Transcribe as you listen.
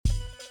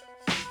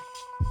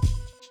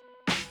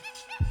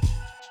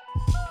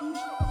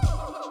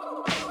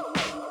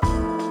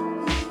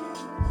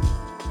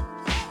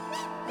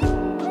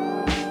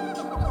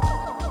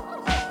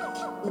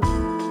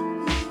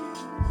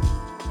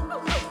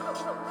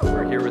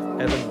here with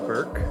Evan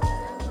Burke.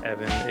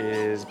 Evan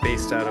is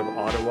based out of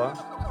Ottawa,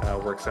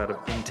 works out of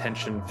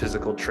Intention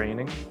Physical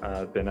Training.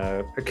 Been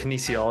a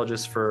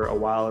kinesiologist for a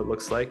while, it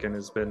looks like, and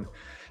has been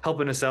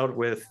helping us out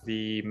with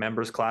the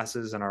members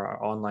classes and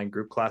our online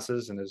group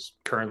classes, and is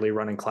currently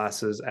running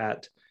classes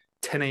at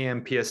 10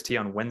 a.m. PST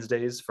on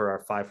Wednesdays for our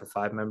 5 for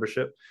 5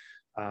 membership.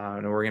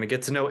 And we're going to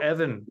get to know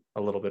Evan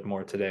a little bit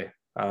more today.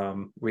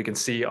 We can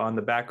see on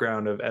the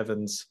background of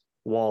Evan's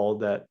wall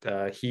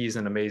that he's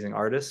an amazing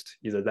artist.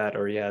 Either that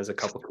or he has a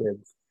couple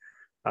kids.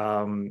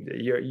 How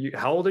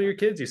old are your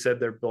kids? You said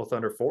they're both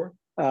under 4.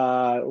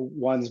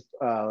 One's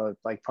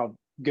like probably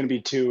going to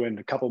be 2 in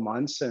a couple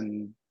months,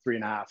 and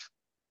 3.5.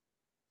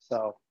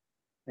 So,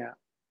 yeah.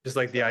 Just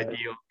like the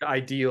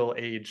ideal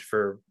age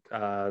for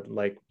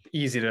like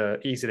easy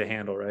to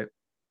handle, right?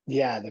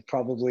 Yeah, they're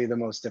probably the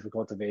most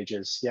difficult of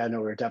ages. Yeah,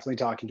 no, we're definitely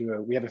talking to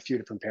we have a few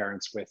different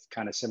parents with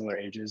kind of similar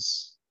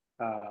ages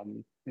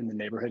in the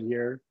neighborhood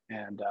here,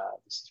 and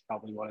this is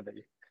probably one of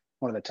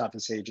the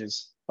toughest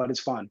ages. But it's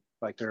fun.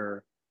 Like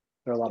they're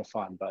a lot of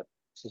fun, but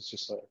it's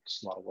just a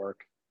lot of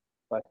work.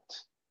 But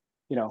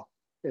you know,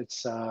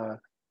 it's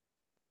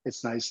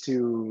nice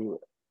to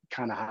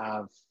kind of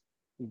have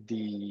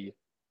the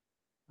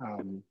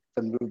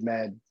move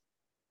med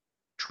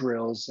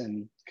drills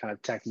and kind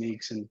of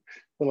techniques and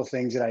little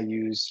things that I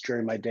use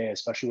during my day,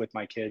 especially with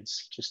my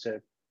kids, just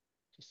to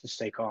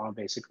stay calm,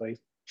 basically,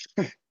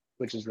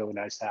 which is really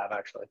nice to have.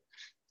 Actually,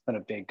 it's been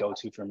a big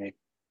go-to for me.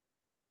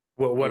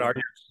 What are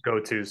your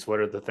go-tos? What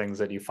are the things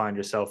that you find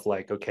yourself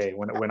like, okay,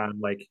 when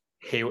I'm like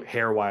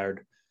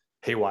haywired?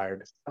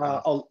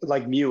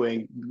 Like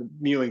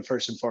mewing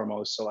first and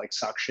foremost. So like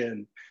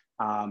suction,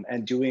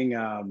 and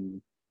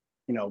doing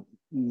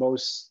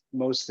most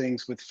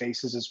things with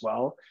faces as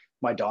well.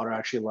 My daughter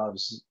actually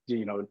loves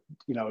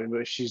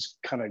she's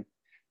kind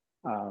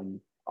of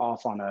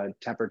off on a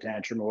temper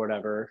tantrum or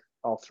whatever.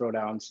 I'll throw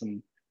down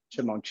some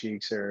chipmunk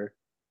cheeks or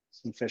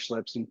some fish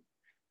lips, and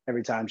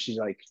every time she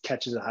like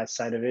catches a high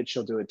sight of it,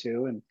 she'll do it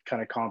too, and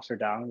kind of calms her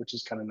down, which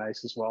is kind of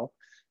nice as well.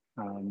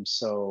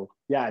 So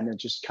yeah, and then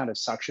just kind of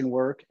suction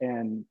work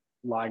and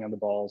lying on the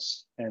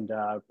balls and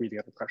breathing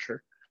under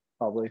pressure,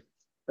 probably,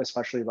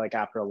 especially like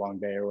after a long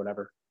day or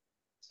whatever.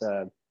 It's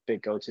a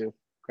big go-to.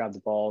 Grab the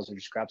balls or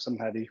just grab some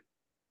heavy.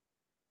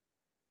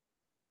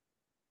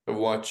 I've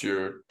watched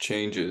your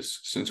changes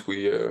since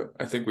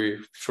I think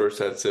we first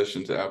had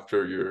sessions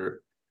after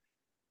your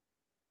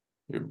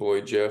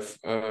boy Jeff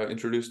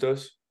introduced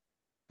us.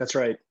 That's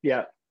right.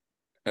 Yeah.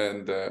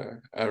 And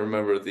I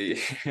remember the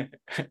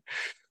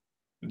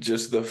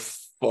just the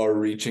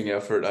far-reaching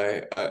effort.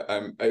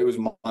 It was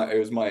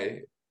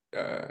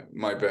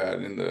my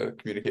bad in the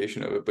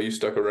communication of it, but you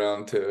stuck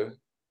around to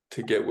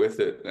get with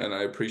it, and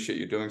I appreciate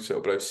you doing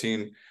so. But I've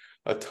seen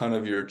a ton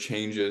of your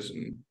changes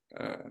and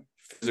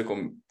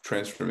physical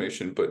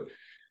transformation, but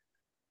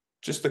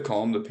just the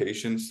calm, the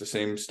patience, the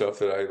same stuff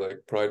that I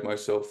like pride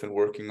myself in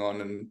working on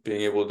and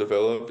being able to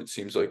develop. It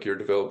seems like you're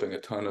developing a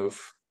ton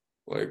of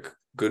like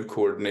good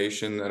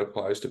coordination that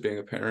applies to being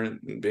a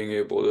parent and being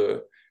able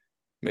to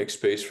make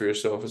space for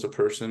yourself as a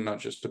person, not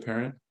just a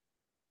parent.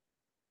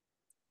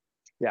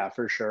 Yeah,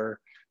 for sure.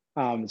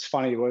 It's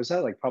funny. What was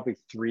that? Like probably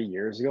 3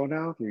 years ago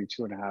now, maybe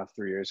 2.5,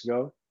 3 years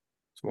ago.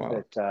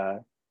 Wow.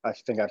 That I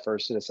think I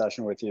first did a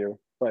session with you.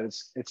 But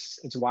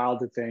it's wild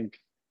to think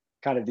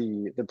kind of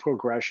the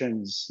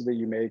progressions that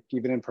you make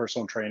even in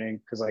personal training,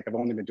 because like I've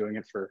only been doing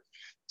it for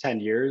 10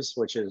 years,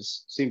 which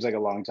seems like a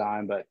long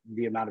time, but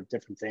the amount of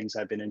different things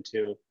I've been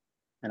into,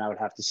 and I would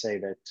have to say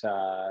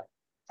that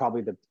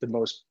probably the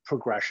most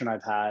progression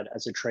I've had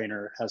as a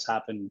trainer has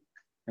happened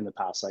in the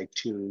past like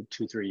 3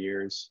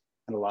 years,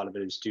 and a lot of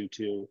it is due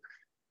to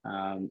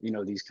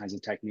these kinds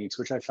of techniques,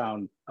 which I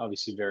found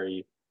obviously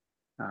very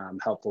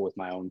helpful with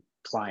my own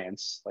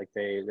clients. Like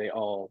they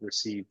all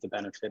receive the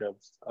benefit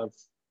of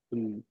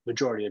the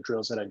majority of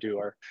drills that I do,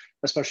 are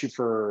especially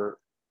for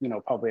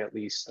probably at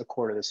least a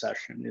quarter of the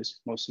session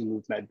is mostly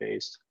move med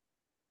based.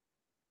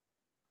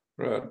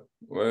 Right.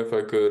 Well, if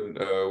I could,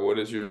 what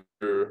is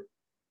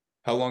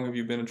how long have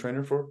you been a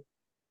trainer for?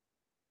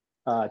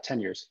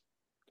 10 years.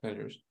 10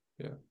 years.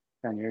 Yeah.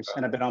 10 years.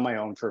 And I've been on my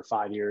own for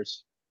 5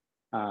 years.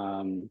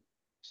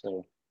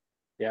 So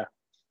yeah.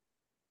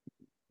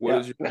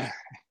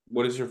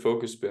 What has your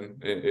focus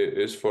been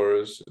as far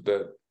as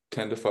that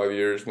 10 to 5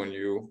 years when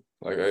you,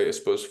 like, I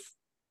suppose,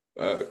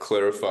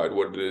 clarified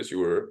what it is you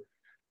were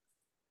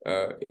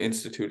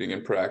instituting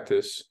in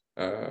practice?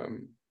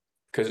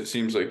 Because it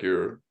seems like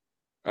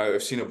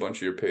I've seen a bunch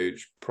of your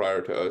page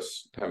prior to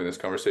us having this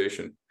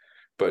conversation,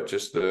 but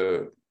just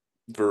the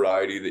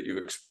variety that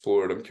you've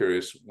explored, I'm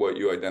curious what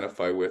you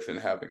identify with in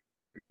having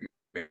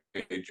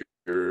made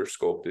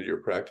sculpted your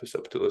practice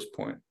up to this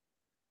point.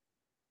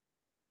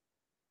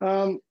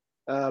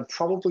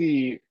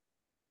 Probably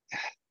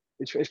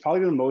it's probably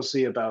been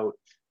mostly about,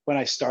 when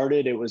I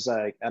started, it was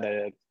like at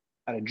a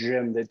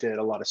gym that did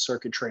a lot of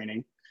circuit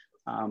training.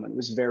 It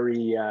was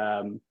very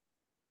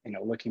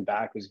looking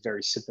back, it was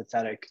very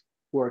sympathetic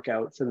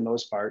workout for the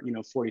most part,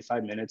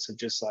 45 minutes of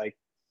just like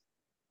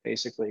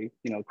basically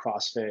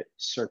CrossFit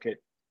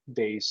circuit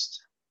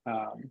based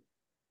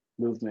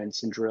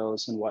movements and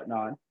drills and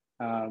whatnot.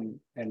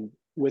 And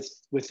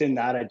within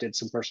that, I did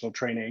some personal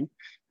training,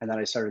 and then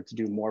I started to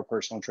do more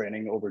personal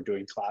training over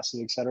doing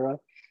classes, etc.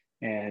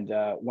 And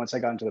once I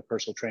got into the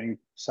personal training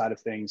side of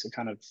things, it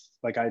kind of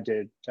like I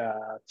did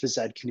phys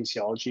ed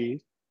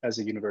kinesiology as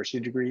a university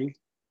degree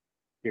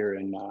here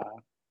in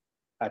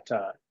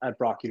at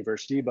Brock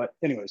University. But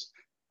anyways,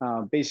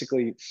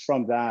 basically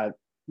from that,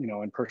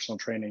 in personal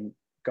training,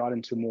 got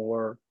into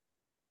more,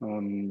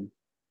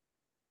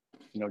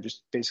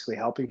 just basically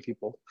helping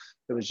people.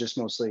 It was just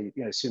mostly,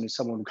 as soon as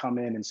someone would come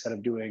in, instead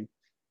of doing,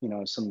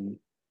 some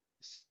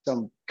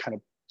kind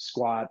of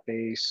squat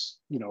base,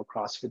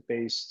 CrossFit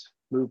based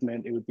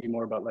movement, it would be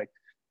more about like,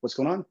 what's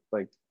going on?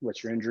 Like,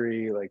 what's your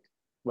injury? Like,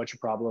 what's your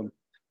problem?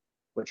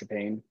 What's your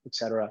pain,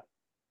 etc.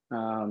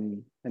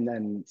 And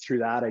then through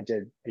that, I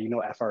did,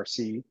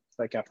 FRC,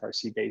 like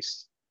FRC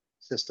based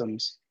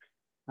systems.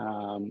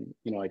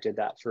 I did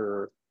that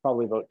for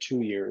probably about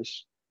 2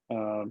 years.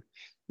 I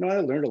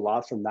learned a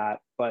lot from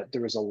that, but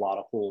there was a lot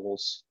of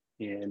holes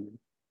in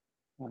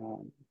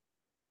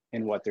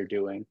what they're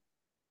doing,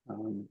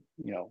 in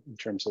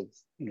terms of,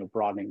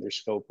 broadening their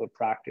scope of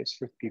practice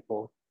for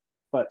people.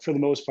 But for the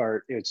most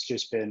part, it's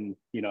just been,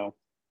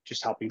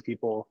 just helping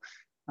people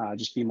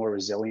just be more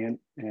resilient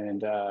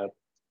and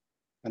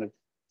kind of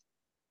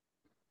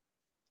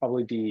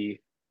probably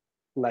be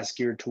less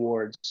geared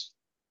towards,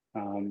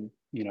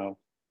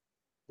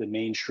 the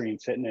mainstream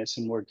fitness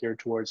and more geared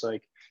towards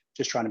like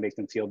just trying to make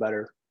them feel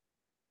better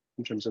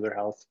in terms of their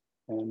health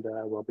and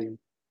well-being.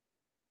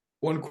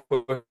 One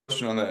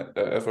question on that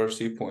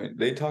FRC point.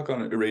 They talk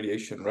on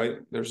irradiation, right?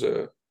 There's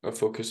a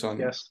focus on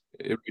Yes.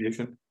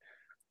 irradiation.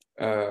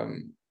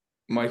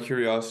 My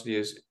curiosity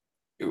is,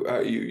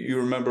 you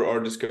remember our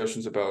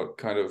discussions about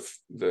kind of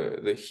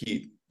the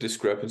heat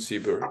discrepancy,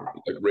 but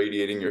like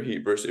radiating your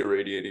heat versus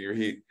irradiating your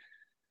heat.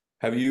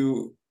 Have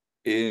you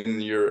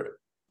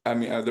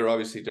they're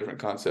obviously different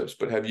concepts,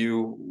 but have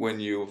you,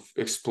 when you've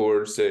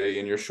explored, say,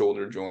 in your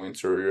shoulder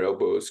joints or your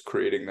elbows,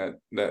 creating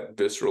that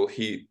visceral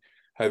heat,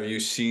 have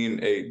you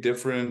seen a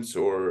difference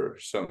or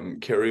some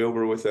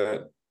carryover with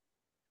that?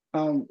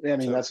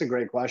 That's a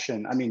great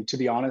question. To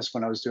be honest,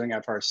 when I was doing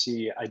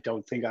FRC, I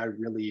don't think I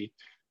really,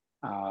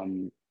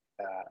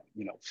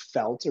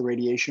 felt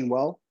irradiation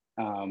well.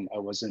 I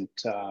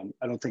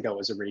don't think I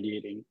was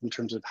irradiating in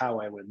terms of how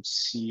I would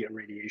see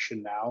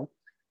irradiation now.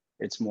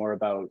 It's more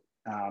about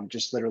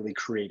just literally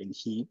creating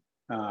heat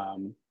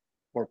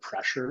or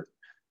pressure.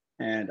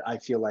 And I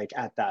feel like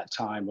at that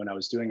time when I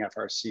was doing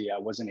FRC, I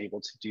wasn't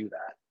able to do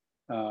that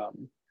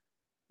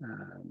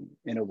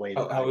in a way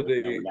that I would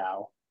know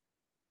now.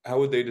 How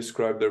would they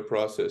describe their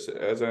process?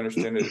 As I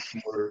understand it, it's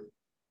more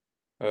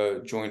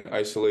joint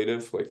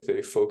isolative, like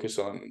they focus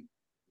on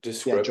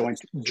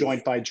discrepancy. Yeah,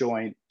 joint by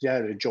joint. Yeah,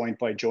 the joint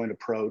by joint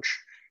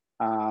approach,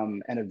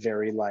 and a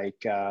very like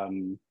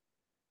the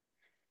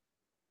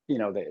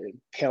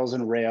pails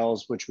and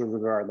rails, which would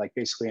regard like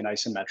basically an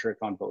isometric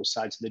on both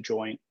sides of the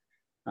joint.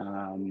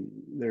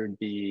 There'd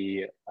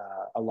be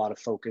a lot of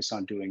focus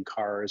on doing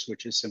cars,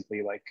 which is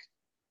simply like,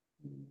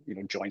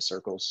 joint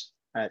circles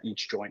at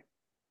each joint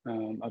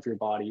of your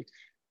body.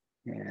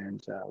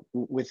 And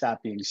with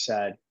that being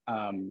said,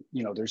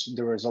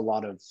 there was a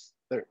lot of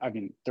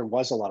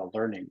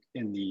learning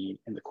in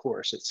the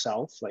course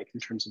itself, like in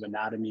terms of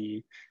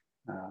anatomy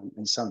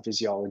and some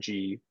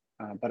physiology,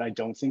 but I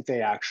don't think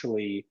they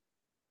actually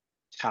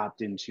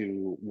tapped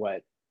into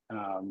what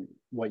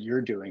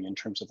you're doing in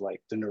terms of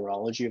like the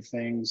neurology of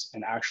things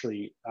and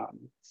actually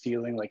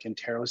feeling like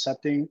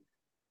interocepting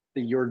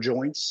your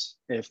joints,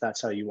 if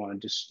that's how you want to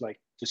just like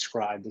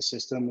describe the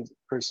system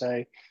per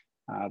se,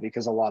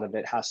 because a lot of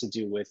it has to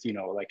do with,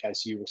 like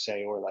as you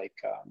say, or like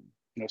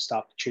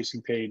stop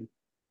chasing pain.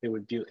 It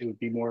would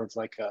be more of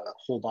like a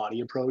whole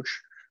body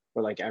approach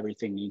where like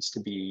everything needs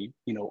to be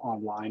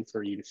online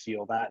for you to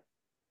feel that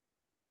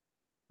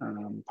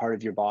part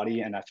of your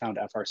body. And I found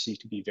FRC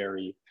to be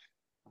very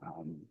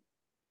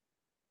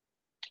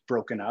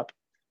broken up.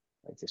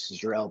 Like, this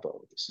is your elbow.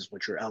 This is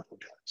what your elbow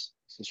does.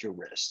 This is your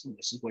wrist. And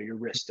this is what your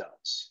wrist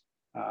does.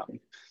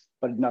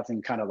 But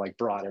nothing kind of like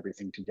brought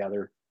everything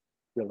together,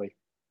 really,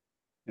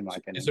 in my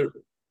opinion.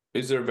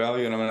 Is there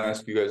value, and I'm going to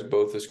ask you guys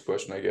both this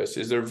question, I guess,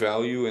 is there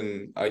value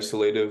in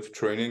isolative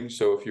training?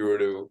 So if you were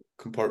to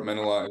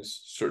compartmentalize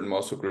certain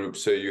muscle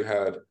groups, say you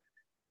had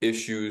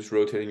issues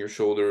rotating your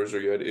shoulders,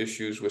 or you had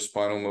issues with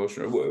spinal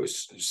motion, or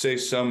say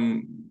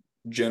some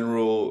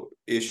general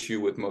issue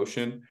with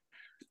motion,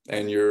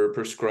 and you're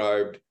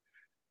prescribed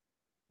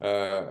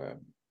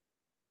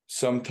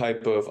some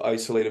type of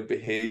isolative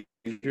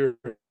behavior,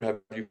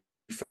 have you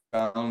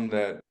found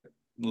that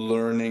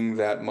learning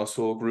that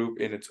muscle group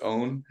in its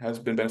own has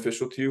been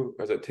beneficial to you?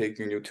 Has it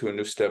taken you to a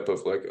new step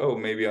of like, oh,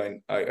 maybe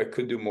I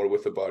could do more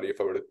with the body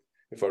if I were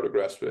to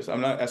grasp this? I'm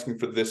not asking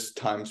for this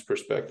time's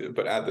perspective,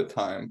 but at the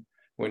time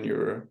when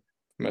you're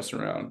messing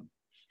around.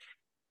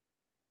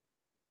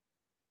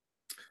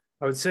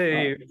 I would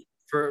say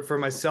for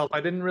myself, I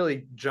didn't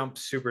really jump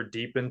super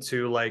deep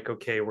into like,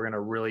 okay, we're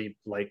gonna really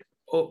like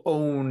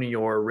own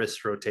your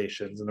wrist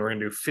rotations, and we're going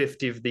to do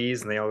 50 of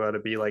these, and they all got to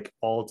be like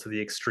all to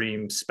the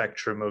extreme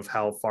spectrum of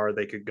how far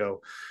they could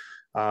go.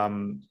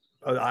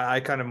 I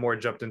kind of more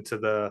jumped into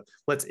the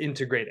let's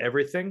integrate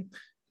everything.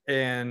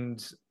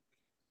 And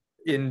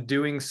in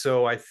doing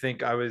so, I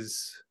think I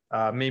was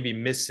maybe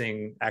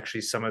missing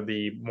actually some of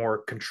the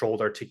more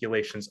controlled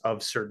articulations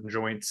of certain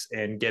joints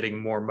and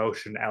getting more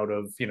motion out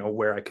of,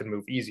 where I could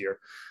move easier.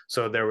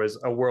 So there was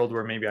a world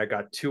where maybe I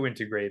got too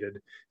integrated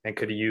and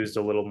could have used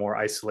a little more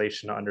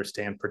isolation to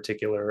understand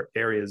particular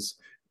areas.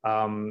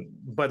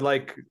 But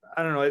like,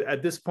 I don't know,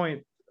 at this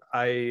point,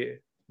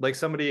 like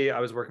somebody I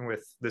was working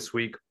with this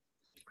week,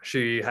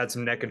 she had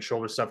some neck and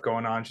shoulder stuff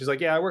going on. She's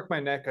like, yeah, I work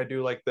my neck. I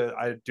do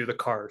the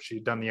cars.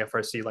 She'd done the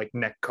FRC like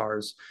neck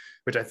cars,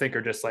 which I think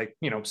are just like,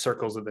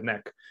 circles of the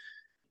neck.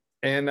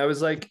 And I was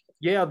like,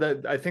 yeah,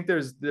 that I think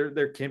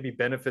there can be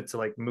benefit to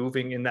like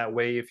moving in that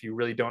way if you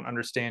really don't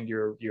understand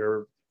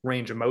your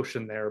range of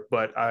motion there.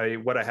 But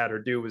what I had her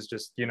do was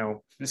just,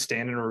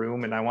 stand in a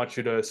room, and I want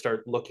you to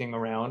start looking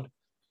around,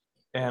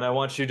 and I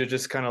want you to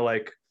just kind of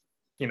like,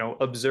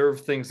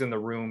 observe things in the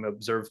room,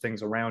 observe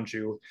things around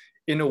you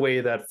in a way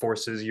that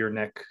forces your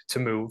neck to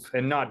move,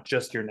 and not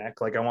just your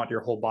neck. Like I want your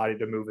whole body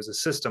to move as a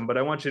system, but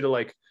I want you to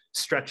like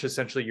stretch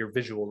essentially your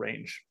visual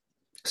range,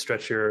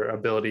 stretch your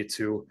ability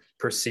to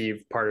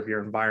perceive part of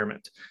your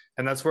environment.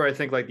 And that's where I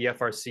think like the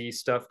FRC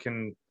stuff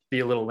can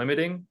be a little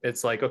limiting.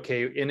 It's like,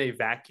 okay, in a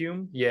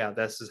vacuum, yeah,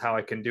 this is how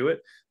I can do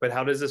it. But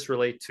how does this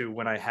relate to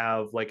when I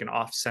have like an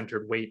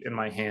off-centered weight in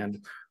my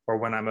hand, or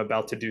when I'm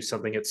about to do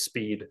something at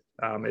speed?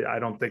 I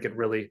don't think it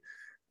really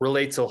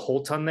relates a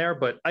whole ton there,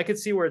 but I could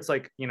see where it's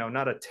like,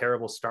 not a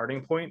terrible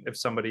starting point if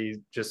somebody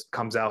just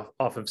comes out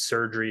off of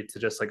surgery to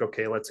just like,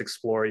 okay, let's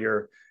explore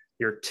your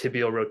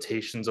tibial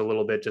rotations a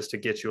little bit just to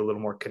get you a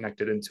little more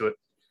connected into it.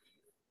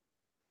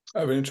 I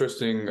have an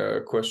interesting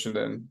question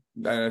then,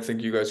 and I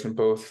think you guys can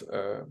both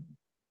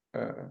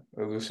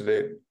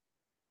elucidate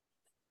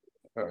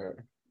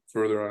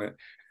further on it.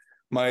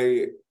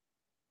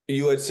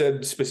 You had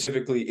said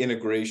specifically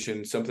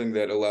integration, something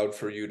that allowed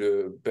for you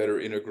to better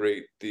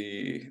integrate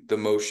the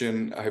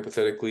motion,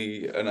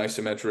 hypothetically an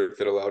isometric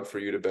that allowed for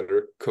you to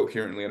better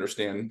coherently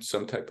understand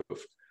some type of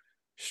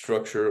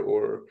structure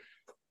or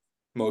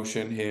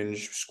motion,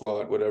 hinge,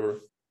 squat, whatever.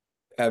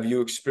 Have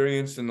you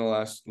experienced in the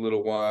last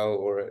little while,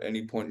 or at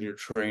any point in your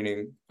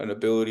training, an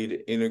ability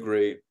to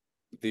integrate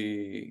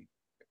the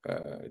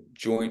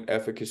joint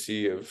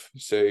efficacy of,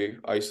 say,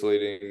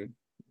 isolating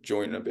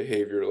joint and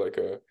behavior like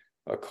a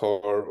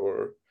car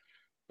or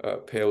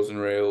pails and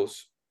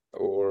rails,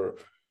 or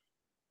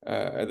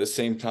at the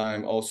same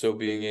time also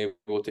being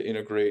able to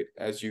integrate,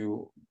 as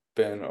you,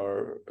 Ben,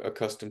 are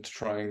accustomed to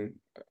trying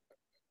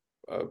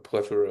a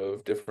plethora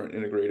of different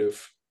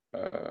integrative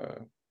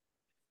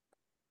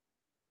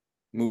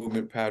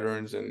movement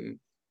patterns and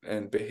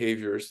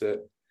behaviors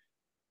that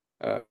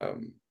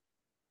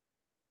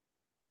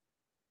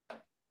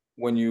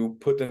when you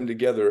put them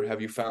together,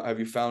 have you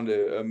found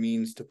a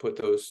means to put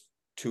those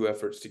two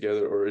efforts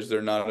together, or is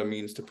there not a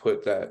means to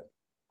put that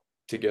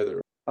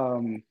together?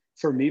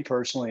 For me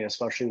personally,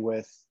 especially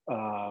with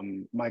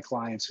my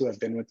clients who have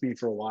been with me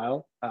for a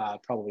while,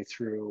 probably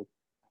through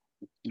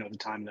the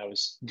time that I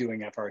was doing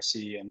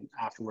FRC and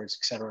afterwards,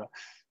 etc.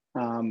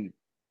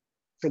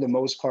 For the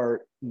most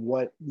part,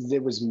 what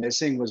it was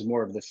missing was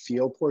more of the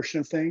feel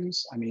portion of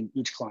things. I mean,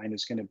 each client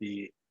is going to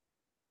be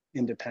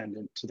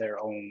independent to their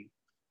own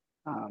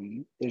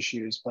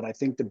issues, but I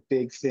think the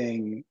big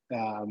thing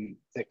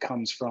that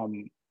comes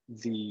from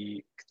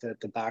the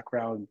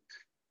background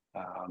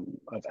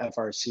of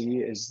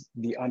FRC is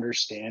the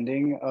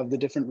understanding of the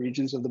different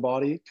regions of the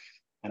body.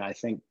 And I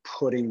think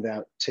putting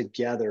that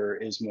together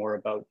is more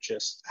about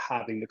just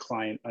having the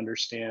client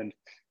understand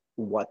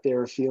what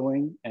they're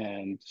feeling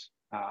and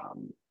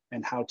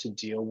how to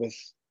deal with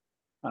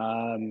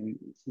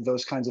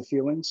those kinds of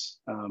feelings.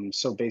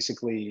 So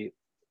basically,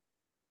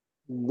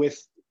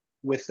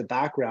 with the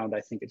background,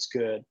 I think it's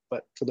good,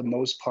 but for the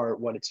most part,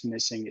 what it's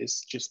missing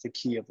is just the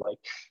key of like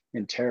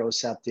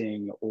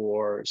interocepting,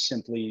 or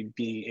simply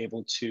being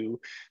able to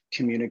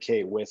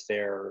communicate with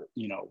their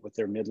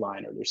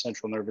midline or their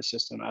central nervous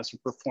system as they're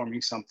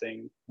performing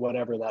something,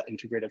 whatever that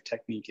integrative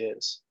technique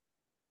is.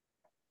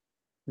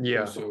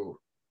 Yeah. Okay, so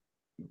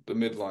the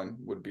midline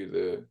would be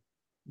the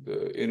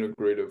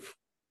integrative,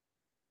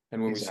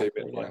 and when Exactly,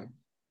 we say midline,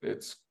 yeah,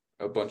 it's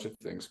a bunch of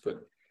things,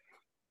 but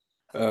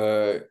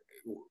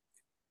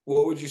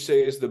what would you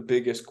say is the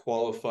biggest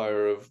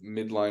qualifier of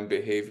midline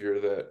behavior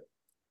that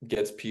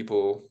gets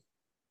people,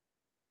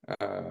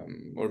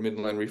 or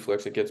midline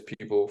reflex that gets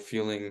people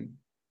feeling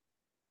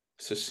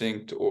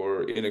succinct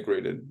or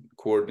integrated,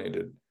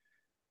 coordinated?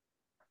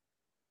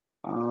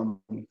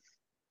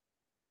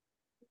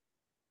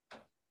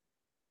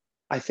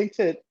 I think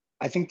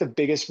the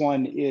biggest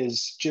one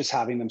is just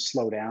having them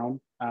slow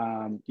down.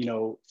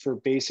 For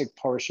basic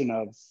portion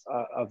of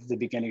the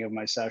beginning of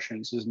my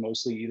sessions is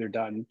mostly either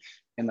done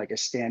in like a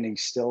standing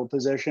still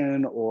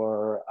position,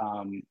 or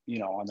on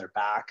their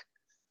back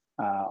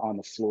on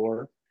the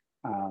floor.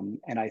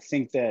 And I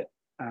think that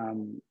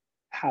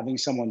having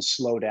someone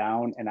slow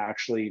down and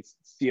actually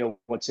feel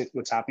what's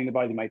happening in the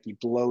body. They might be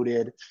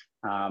bloated.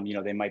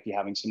 They might be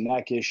having some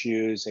neck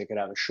issues. They could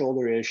have a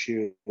shoulder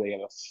issue. They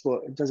have a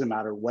foot. It doesn't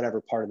matter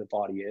whatever part of the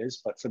body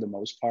is, but for the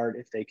most part,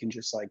 if they can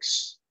just like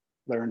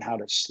learn how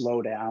to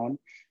slow down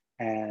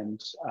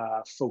and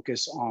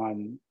focus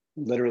on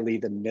literally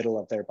the middle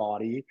of their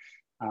body,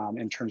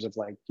 in terms of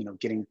like,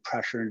 getting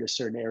pressure into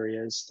certain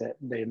areas that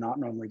they're not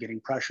normally getting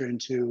pressure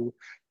into,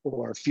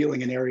 or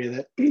feeling an area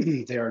that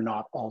they are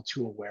not all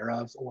too aware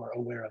of or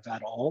aware of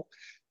at all,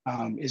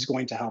 is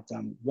going to help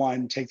them,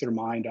 one, take their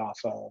mind off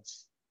of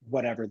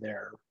whatever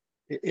their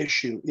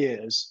issue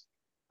is.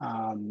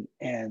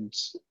 And,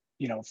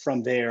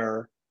 from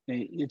there,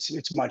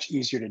 it's much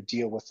easier to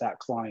deal with that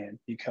client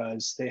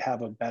because they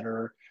have a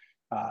better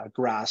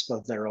grasp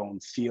of their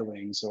own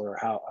feelings, or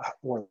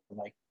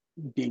like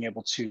being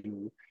able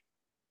to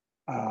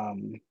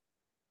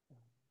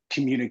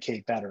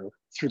communicate better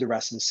through the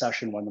rest of the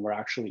session when we're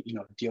actually,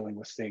 dealing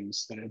with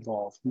things that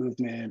involve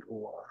movement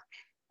or,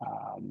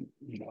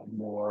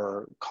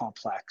 more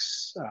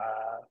complex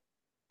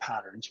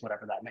patterns,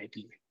 whatever that may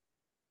be.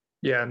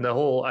 Yeah, and the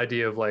whole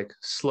idea of like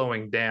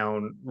slowing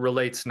down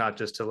relates not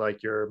just to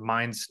like your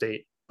mind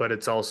state, but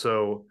it's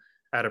also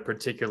at a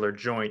particular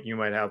joint. You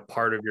might have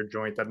part of your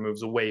joint that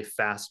moves way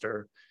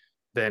faster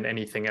than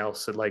anything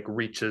else. It like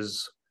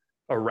reaches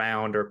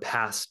around or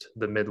past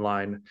the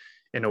midline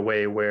in a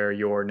way where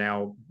you're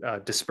now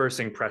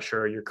dispersing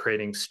pressure, you're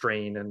creating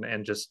strain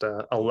and just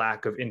a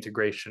lack of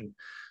integration,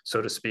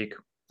 so to speak.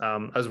 I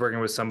was working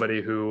with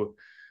somebody who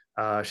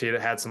she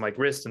had some like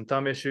wrist and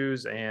thumb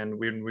issues, and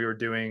we were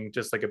doing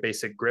just like a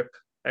basic grip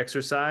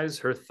exercise.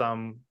 Her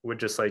thumb would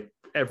just like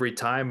every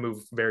time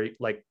move very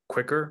like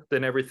quicker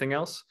than everything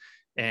else,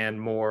 and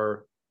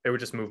more, it would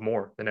just move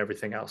more than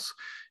everything else.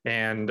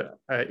 And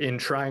in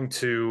trying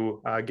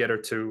to get her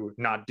to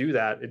not do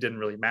that, it didn't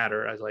really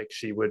matter, as like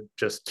she would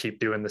just keep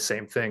doing the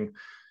same thing.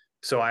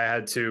 So I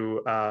had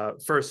to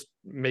first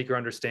make her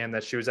understand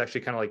that she was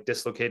actually kind of like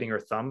dislocating her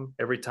thumb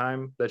every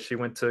time that she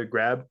went to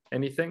grab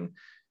anything,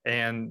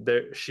 and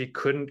she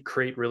couldn't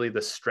create really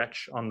the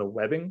stretch on the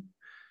webbing.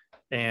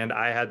 And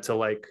I had to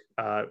like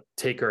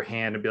take her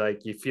hand and be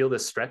like, you feel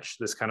this stretch,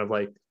 this kind of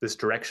like this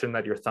direction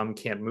that your thumb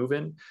can't move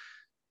in.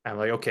 I'm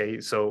like,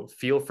 okay, so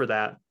feel for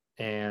that,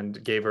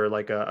 and gave her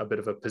like a bit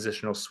of a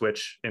positional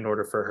switch in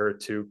order for her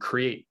to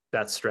create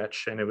that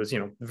stretch. And it was,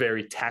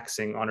 very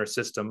taxing on her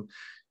system,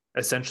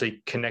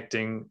 essentially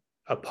connecting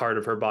a part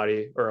of her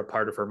body or a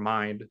part of her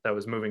mind that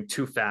was moving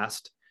too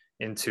fast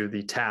into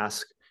the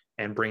task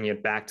and bringing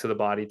it back to the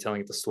body,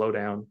 telling it to slow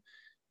down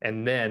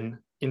and then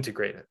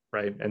integrate it,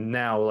 right? And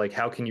now, like,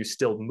 how can you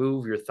still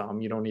move your thumb?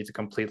 You don't need to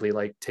completely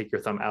like take your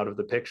thumb out of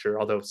the picture,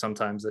 although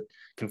sometimes it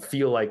can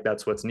feel like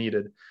that's what's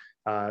needed.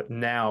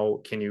 Now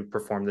can you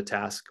perform the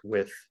task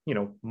with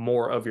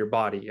more of your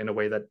body in a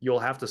way that you'll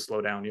have to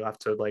slow down, you'll have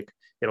to like,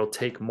 it'll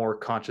take more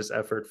conscious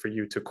effort for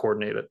you to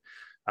coordinate it.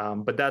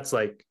 But that's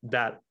like,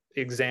 that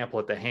example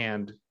at the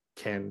hand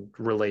can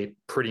relate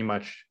pretty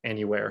much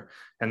anywhere,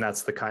 and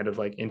that's the kind of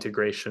like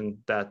integration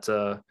that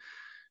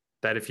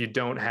that if you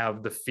don't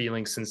have the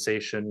feeling,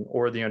 sensation,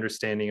 or the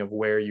understanding of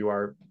where you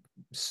are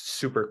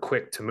super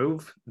quick to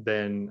move,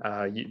 then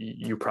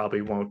you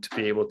probably won't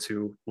be able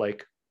to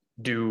like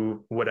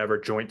do whatever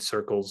joint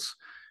circles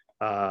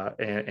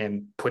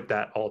and put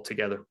that all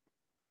together.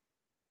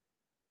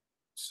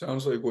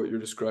 Sounds like what you're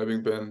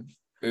describing, Ben,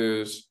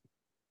 is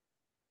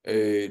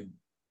a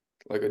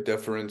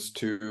deference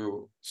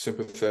to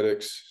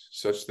sympathetics,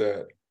 such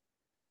that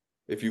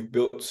if you've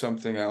built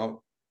something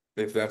out,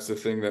 if that's the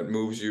thing that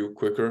moves you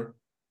quicker,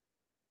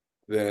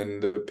 then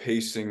the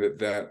pacing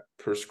that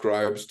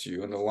prescribes to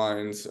you and the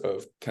lines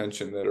of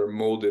tension that are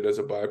molded as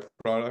a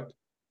byproduct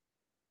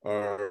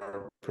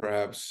are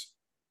perhaps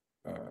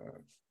a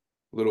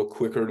little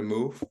quicker to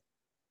move.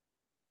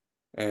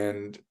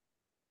 And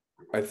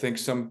I think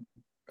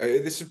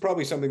this is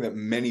probably something that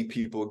many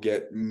people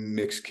get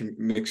mixed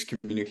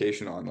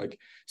communication on. Like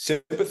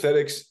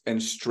sympathetics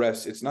and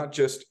stress, it's not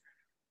just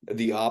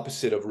the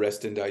opposite of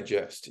rest and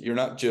digest. You're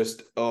not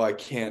just, oh, I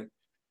can't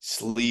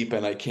sleep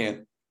and I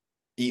can't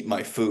eat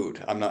my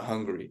food, I'm not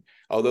hungry.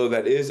 Although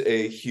that is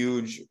a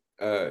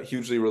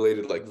hugely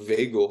related like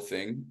vagal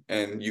thing,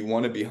 and you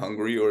want to be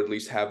hungry, or at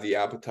least have the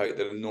appetite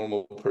that a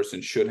normal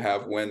person should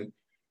have when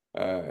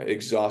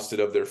exhausted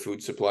of their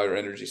food supply or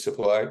energy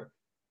supply.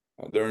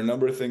 There are a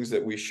number of things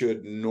that we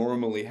should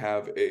normally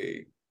have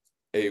a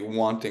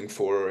wanting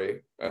for, or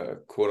a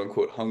quote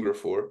unquote hunger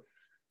for.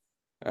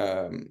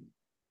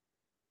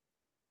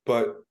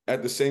 But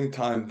at the same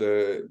time,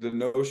 the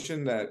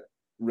notion that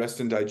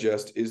rest and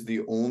digest is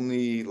the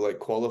only like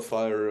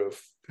qualifier of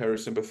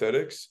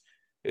parasympathetics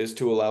is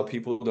to allow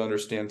people to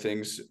understand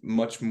things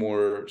much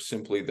more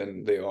simply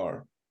than they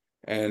are.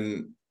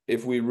 And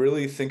if we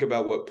really think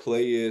about what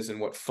play is and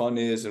what fun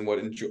is and what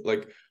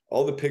like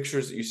all the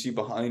pictures that you see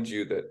behind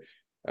you that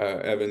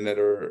Evan, that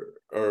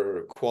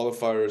are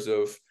qualifiers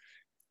of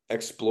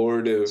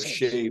explorative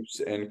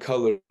shapes and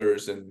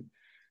colors and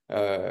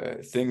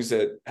things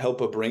that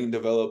help a brain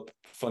develop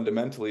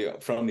fundamentally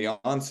from the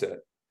onset.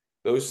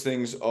 those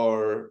things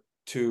are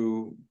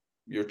to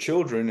your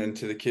children and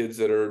to the kids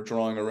that are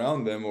drawing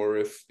around them, or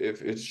if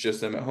it's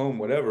just them at home,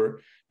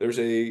 whatever, there's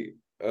a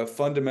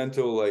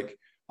fundamental, like,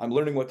 I'm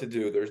learning what to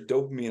do. There's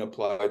dopamine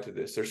applied to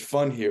this. There's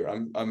fun here.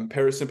 I'm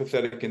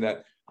parasympathetic in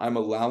that I'm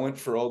allowant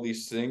for all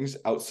these things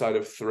outside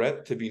of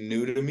threat to be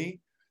new to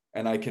me,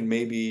 and I can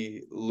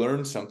maybe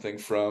learn something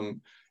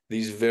from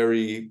these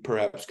very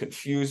perhaps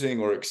confusing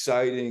or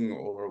exciting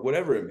or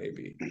whatever it may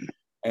be.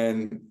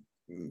 And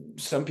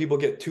some people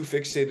get too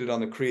fixated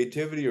on the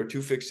creativity or too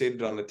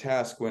fixated on the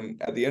task, when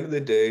at the end of the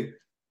day,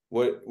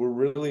 what we're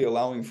really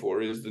allowing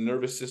for is the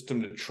nervous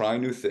system to try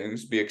new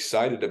things, be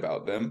excited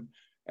about them,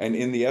 and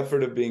in the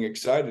effort of being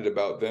excited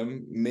about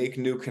them, make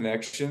new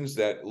connections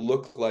that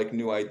look like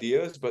new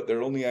ideas, but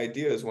they're only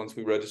ideas once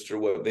we register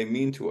what they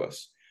mean to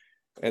us.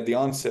 At the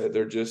onset,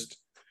 they're just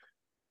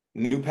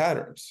new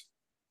patterns.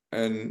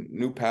 And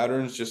new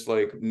patterns, just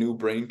like new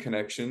brain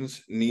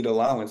connections, need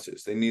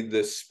allowances. They need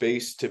this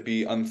space to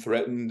be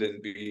unthreatened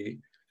and be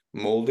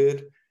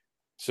molded.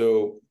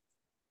 So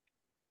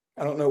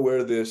I don't know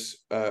where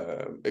this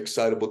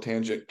excitable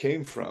tangent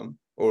came from,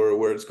 or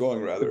where it's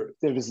going, rather.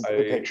 It was the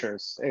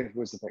pictures. It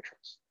was the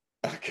pictures.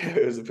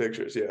 Okay, it was the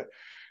pictures, yeah.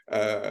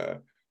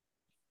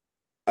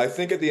 I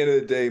think at the end of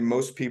the day,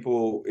 most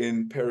people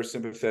in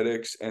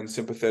parasympathetics and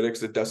sympathetics,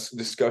 the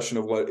discussion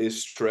of what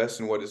is stress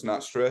and what is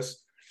not stress,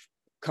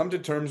 come to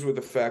terms with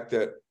the fact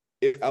that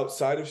if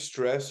outside of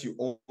stress, you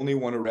only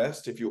want to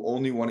rest, if you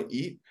only want to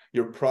eat,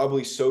 you're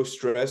probably so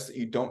stressed that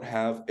you don't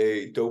have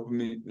a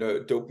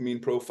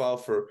dopamine profile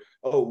for,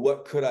 oh,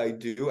 what could I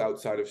do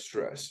outside of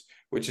stress?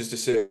 Which is to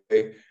say,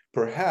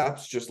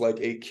 perhaps just like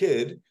a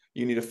kid,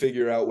 you need to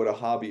figure out what a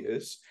hobby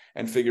is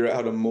and figure out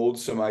how to mold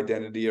some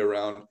identity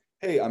around,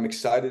 hey, I'm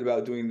excited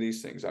about doing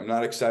these things. I'm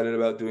not excited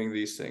about doing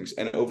these things.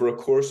 And over a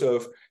course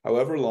of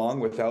however long,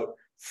 without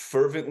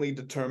fervently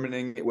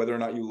determining whether or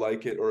not you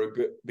like it or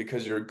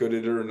because you're good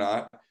at it or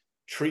not,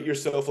 treat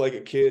yourself like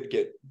a kid,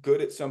 get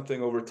good at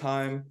something over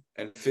time,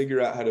 and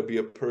figure out how to be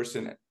a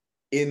person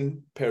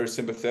in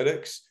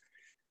parasympathetics.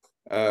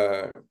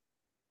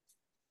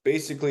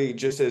 Basically,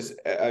 just as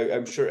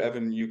I'm sure,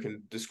 Evan, you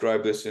can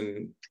describe this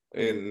in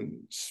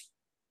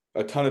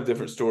a ton of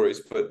different stories,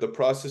 but the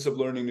process of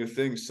learning new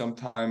things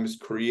sometimes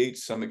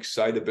creates some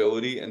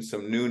excitability and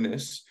some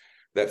newness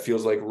that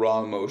feels like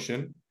raw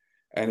emotion.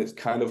 And it's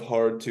kind of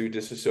hard to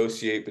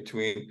disassociate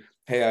between,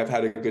 hey, I've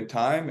had a good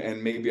time,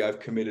 and maybe I've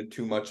committed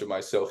too much of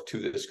myself to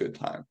this good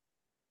time.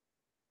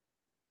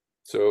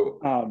 So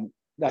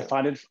I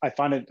find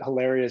it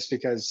hilarious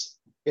because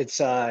it's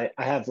I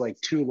have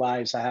like two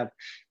lives. I have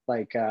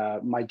like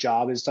my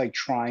job is like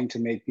trying to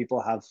make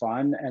people have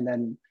fun, and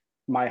then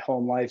my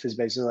home life is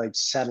basically like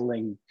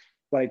settling.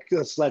 Like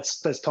let's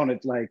tone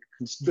it, like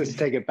let's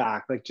take it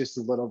back like just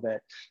a little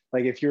bit.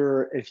 Like if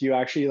you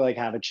actually like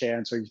have a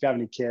chance, or if you have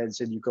any kids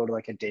and you go to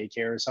like a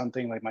daycare or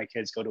something, like my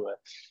kids go to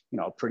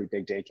a pretty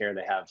big daycare.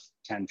 They have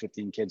 10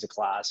 15 kids a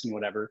class and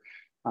whatever.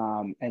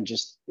 And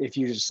just if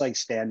you just like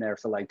stand there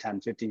for like 10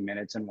 15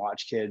 minutes and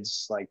watch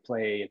kids like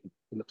play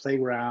in the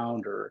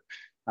playground or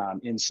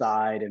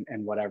inside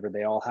and whatever,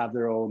 they all have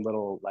their own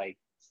little like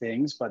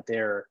things, but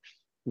they're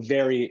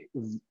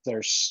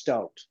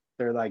stoked.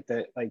 They're like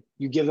that. Like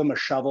you give them a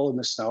shovel in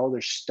the snow, they're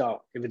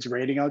stoked. If it's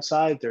raining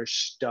outside, they're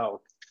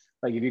stoked.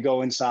 Like if you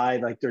go inside,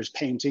 like there's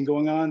painting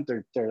going on,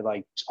 they're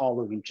like all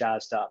of them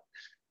jazzed up.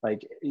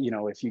 Like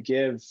if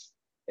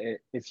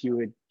you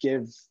would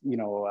give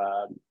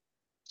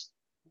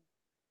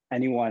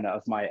any one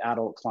of my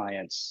adult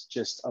clients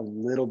just a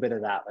little bit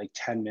of that, like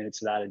 10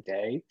 minutes of that a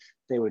day,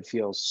 they would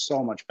feel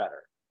so much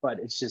better. But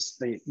it's just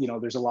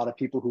there's a lot of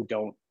people who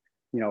don't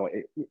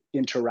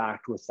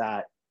interact with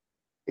that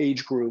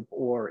age group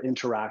or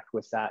interact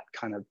with that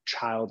kind of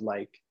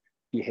childlike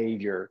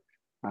behavior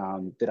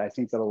that I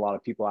think that a lot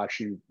of people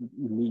actually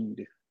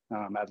need,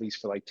 at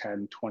least for like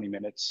 10 20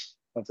 minutes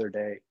of their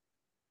day,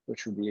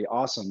 which would be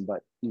awesome.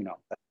 But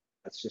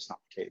that's just not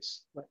the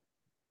case. But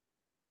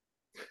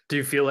do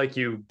you feel like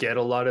you get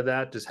a lot of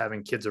that just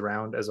having kids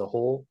around as a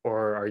whole,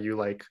 or are you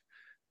like,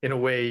 in a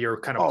way, you're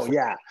kind of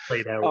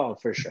played out? Oh,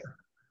 for sure.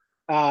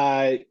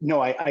 No,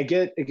 I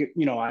get,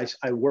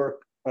 I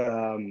work,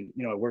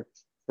 I work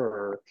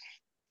for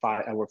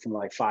I work from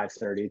like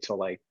 5:30 till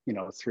like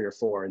 3 or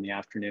 4 in the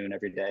afternoon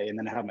every day, and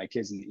then I have my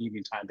kids in the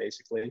evening time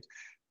basically.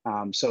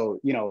 So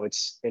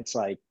it's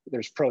like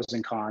there's pros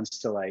and cons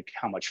to like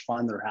how much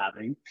fun they're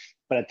having,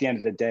 but at the end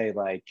of the day,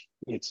 like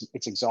it's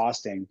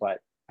exhausting. But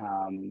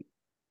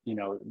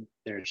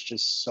there's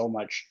just so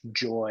much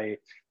joy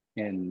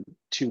in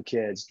two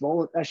kids.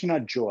 Well, actually,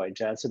 not joy.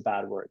 That's a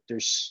bad word.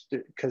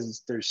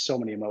 Because there's so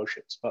many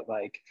emotions, but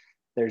like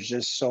there's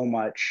just so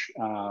much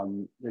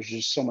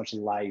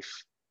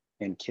life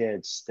in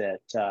kids that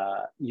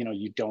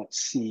you don't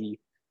see.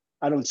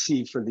 I don't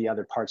see for the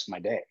other parts of my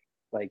day.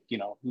 Like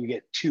you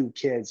get two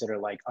kids that are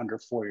like under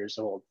 4 years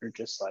old. They're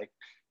just like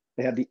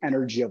they have the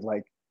energy of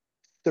like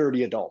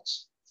 30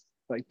 adults,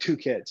 like two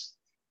kids,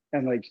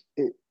 and like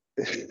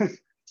it's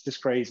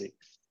just crazy.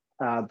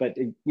 But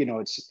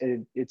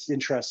it's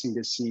interesting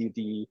to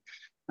see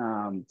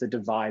the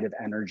divide of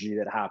energy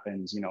that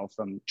happens,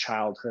 from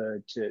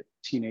childhood to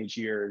teenage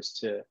years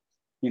to,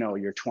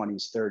 your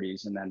 20s,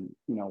 30s. And then,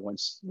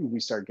 once we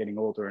start getting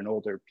older and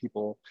older,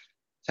 people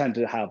tend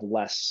to have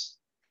less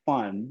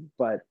fun,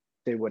 but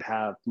they would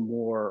have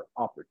more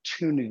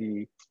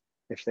opportunity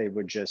if they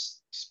would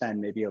just spend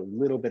maybe a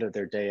little bit of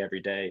their day every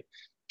day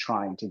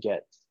trying to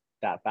get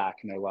that back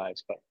in their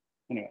lives. But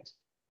anyways.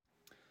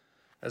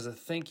 As a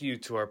thank you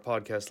to our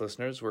podcast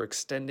listeners, we're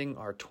extending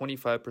our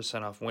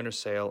 25% off winter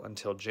sale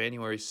until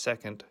January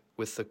 2nd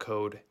with the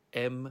code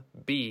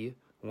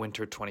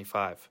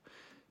MBWinter25.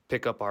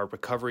 Pick up our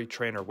Recovery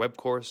Trainer web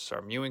course,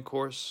 our Mewing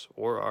course,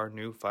 or our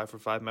new 5 for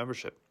 5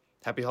 membership.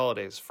 Happy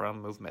holidays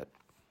from MoveMed.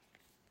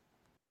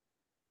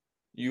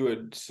 You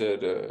had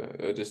said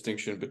a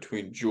distinction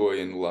between joy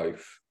and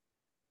life,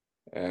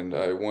 and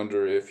I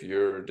wonder if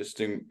your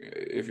distinction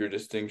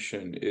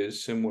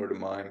is similar to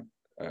mine,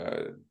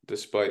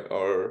 despite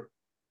our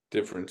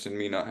difference in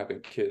me not having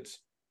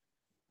kids.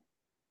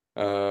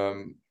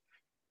 Would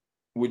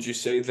you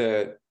say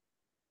that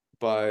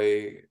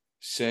by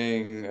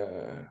saying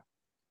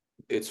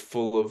it's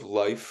full of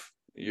life,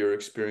 your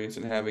experience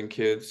in having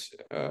kids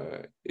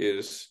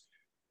is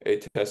a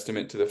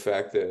testament to the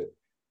fact that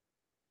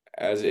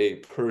as a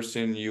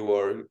person, you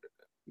are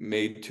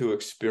made to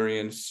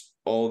experience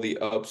all the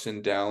ups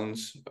and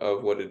downs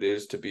of what it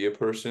is to be a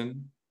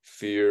person: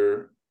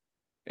 fear,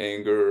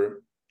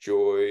 anger,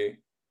 joy,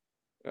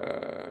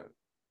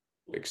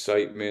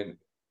 excitement,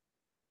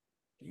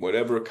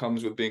 whatever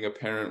comes with being a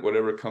parent,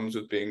 whatever comes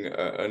with being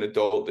an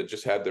adult that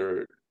just had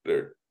their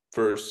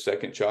first,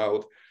 second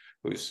child,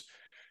 who's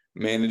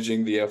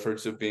managing the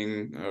efforts of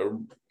being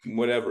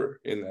whatever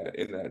in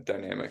that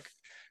dynamic.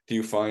 Do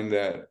you find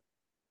that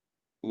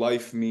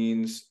life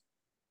means,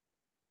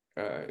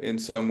 in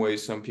some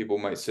ways, some people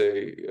might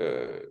say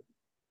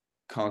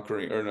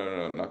conquering, or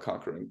no, not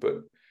conquering,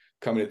 but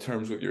coming to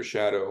terms with your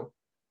shadow,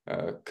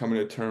 coming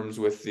to terms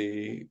with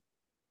the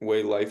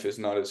way life is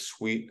not as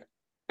sweet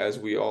as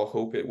we all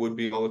hope it would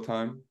be all the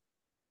time?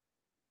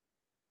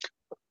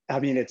 I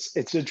mean,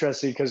 it's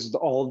interesting because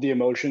all of the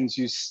emotions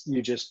you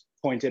just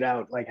pointed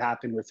out like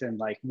happen within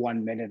like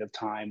 1 minute of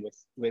time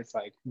with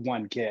like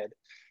one kid.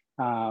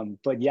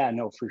 But yeah,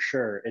 no, for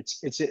sure. I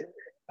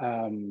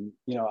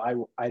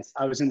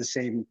was in the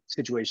same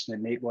situation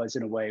that Nate was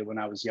in a way when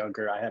I was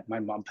younger. My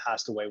mom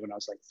passed away when I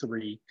was like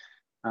 3.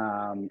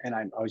 And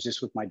I was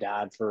just with my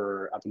dad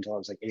for up until I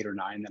was like 8 or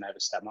 9. Then I have a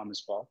stepmom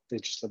as well. They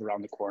just live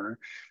around the corner.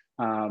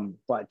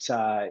 But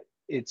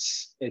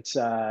it's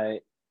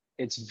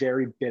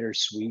very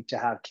bittersweet to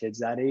have kids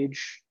that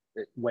age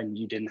when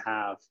you didn't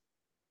have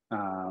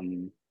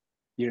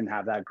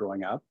that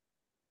growing up.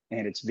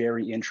 And it's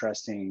very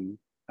interesting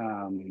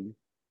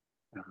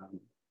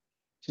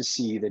to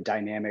see the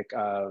dynamic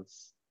of,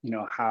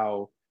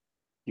 how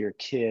your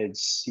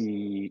kids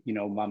see,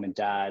 mom and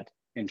dad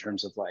in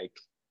terms of like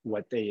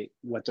what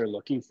they're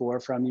looking for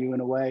from you in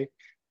a way.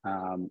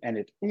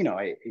 And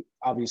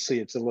obviously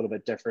it's a little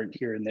bit different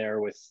here and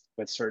there with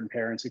certain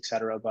parents, et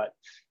cetera. But,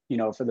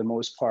 for the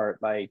most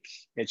part, like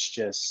it's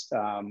just,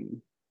 what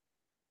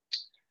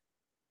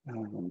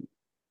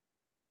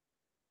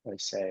I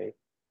say,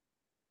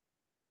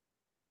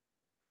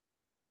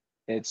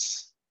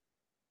 it's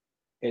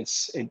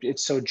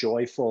so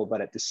joyful, but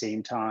at the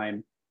same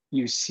time,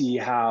 you see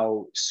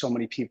how so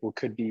many people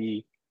could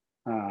be,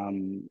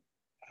 how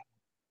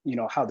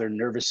their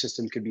nervous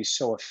system could be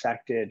so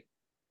affected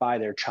by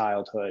their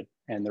childhood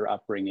and their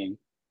upbringing.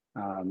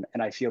 And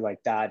I feel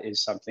like that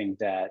is something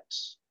that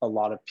a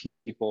lot of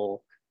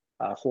people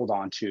hold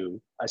on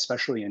to,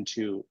 especially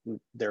into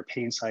their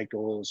pain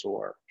cycles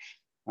or,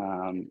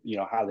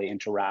 how they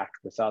interact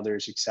with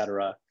others,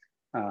 etc.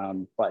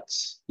 But,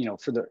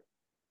 for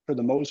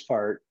the most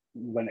part,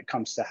 when it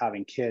comes to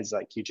having kids,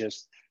 like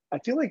I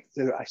feel like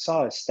I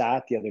saw a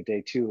stat the other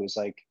day too. It was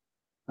like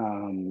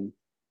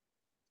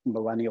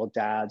millennial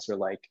dads are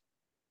like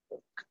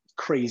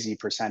crazy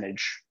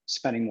percentage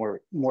spending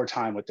more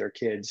time with their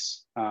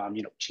kids,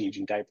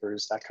 changing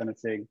diapers, that kind of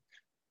thing.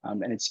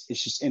 And it's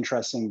just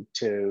interesting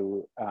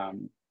to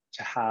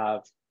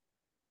have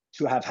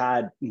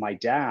had my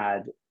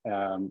dad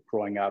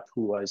growing up,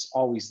 who was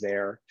always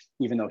there,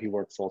 even though he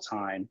worked full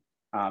time.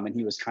 And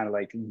he was kind of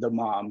like the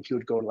mom. He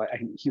would go to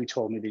he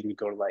told me that he would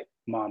go to like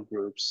mom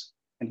groups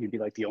and he'd be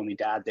like the only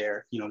dad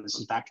there. This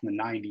is back in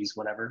the 90s,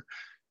 whatever.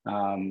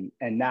 And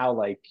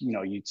now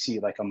you'd see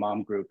like a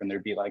mom group and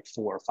there'd be like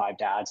 4 or 5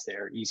 dads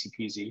there, easy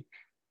peasy.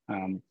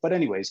 But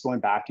anyways,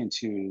 going back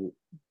into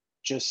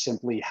just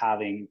simply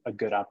having a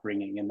good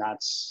upbringing. And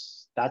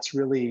that's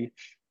really,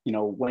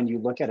 when you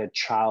look at a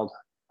child,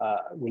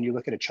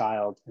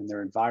 and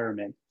their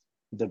environment,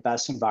 the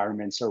best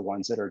environments are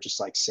ones that are just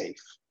like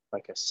safe,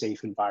 like a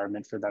safe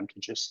environment for them to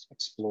just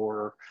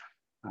explore,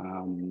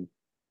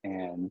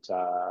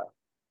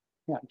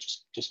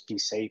 just be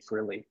safe,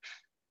 really.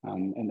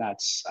 And I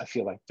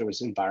feel like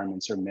those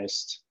environments are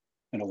missed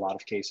in a lot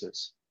of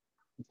cases,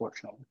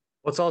 unfortunately.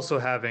 Well, it's also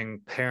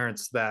having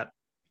parents that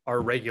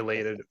are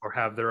regulated or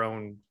have their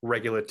own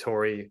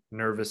regulatory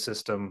nervous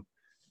system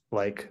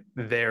like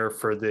there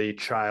for the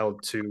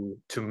child to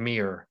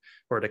mirror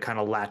or to kind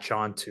of latch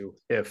onto.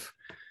 If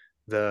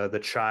the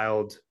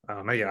child,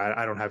 again,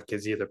 I don't have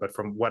kids either, but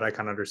from what I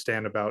can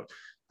understand about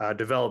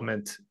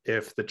development,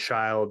 if the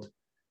child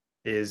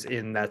is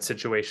in that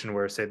situation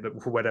where, say,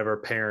 whatever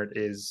parent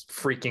is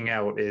freaking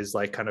out is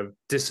like kind of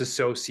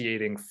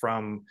disassociating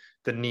from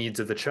the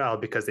needs of the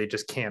child because they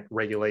just can't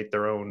regulate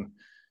their own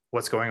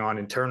what's going on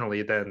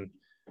internally, then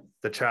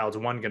the child's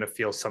one going to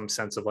feel some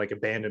sense of like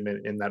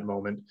abandonment in that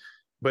moment,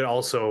 but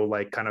also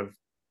like kind of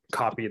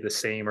copy the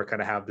same or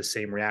kind of have the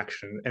same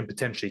reaction and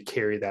potentially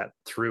carry that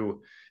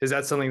through. Is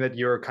that something that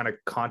you're kind of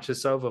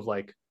conscious of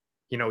like,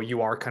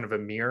 you are kind of a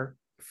mirror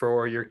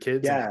for your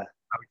kids and Yeah,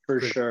 for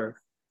sure.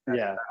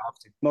 Yeah, that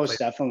often most plays.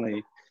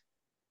 definitely.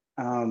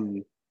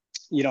 Um,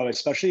 you know,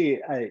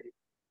 especially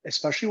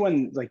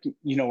when, like,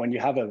 you know, when you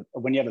have a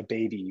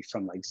baby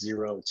from like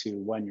 0 to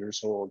 1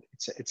 years old,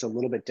 it's a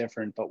little bit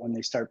different. But when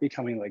they start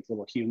becoming like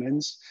little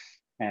humans,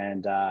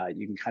 and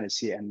you can kind of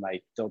see it, and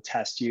like they'll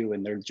test you,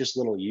 and they're just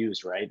little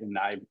yous, right? And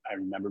I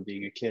remember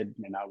being a kid,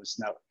 and I was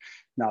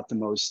not the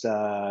most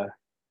uh,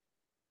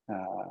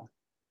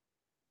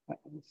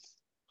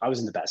 I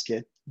wasn't the best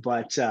kid,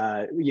 but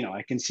you know,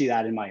 I can see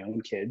that in my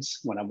own kids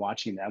when I'm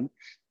watching them.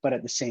 But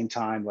at the same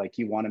time, like,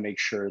 you want to make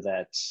sure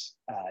that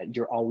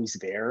you're always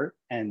there,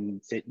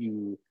 and that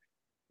you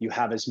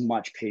have as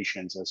much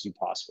patience as you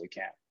possibly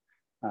can.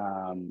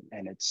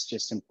 And it's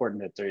just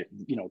important that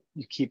you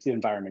keep the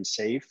environment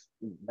safe.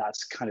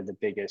 That's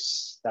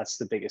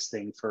the biggest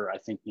thing for, I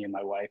think, me and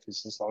my wife,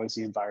 is as long as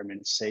the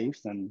environment is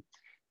safe, then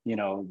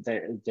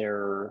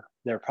they're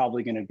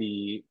probably going to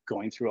be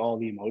going through all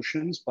the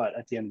emotions, but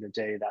at the end of the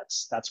day,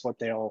 that's what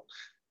they'll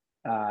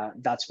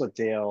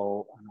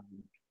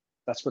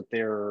that's what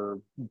their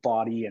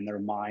body and their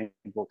mind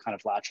will kind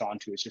of latch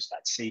onto, is just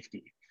that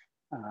safety.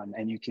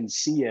 And you can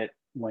see it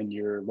when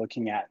you're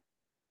looking at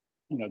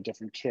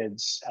different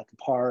kids at the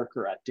park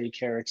or at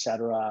daycare,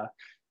 etc.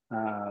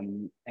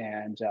 And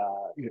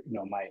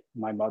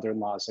my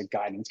mother-in-law is a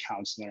guidance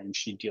counselor, and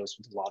she deals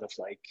with a lot of,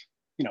 like,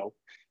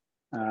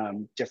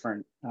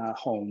 different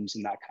homes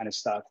and that kind of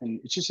stuff. And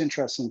it's just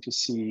interesting to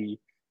see,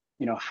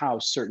 how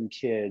certain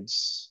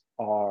kids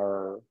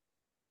are,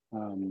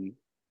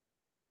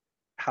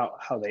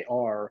 how they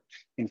are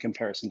in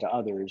comparison to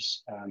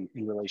others,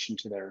 in relation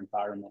to their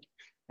environment.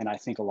 And I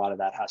think a lot of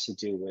that has to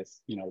do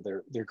with,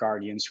 their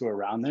guardians who are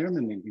around them.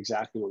 And then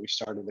exactly what we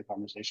started the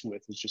conversation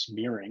with is just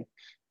mirroring.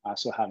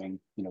 So having,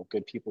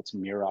 good people to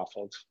mirror off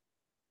of.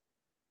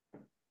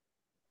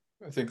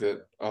 I think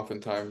that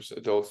oftentimes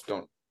adults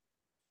don't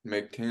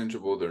make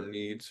tangible their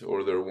needs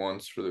or their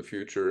wants for the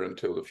future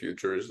until the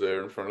future is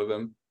there in front of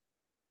them.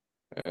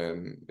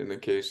 And in the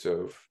case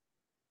of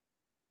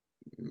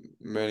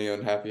many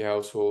unhappy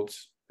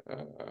households,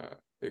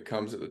 it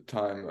comes at the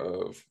time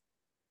of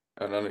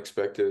an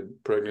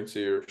unexpected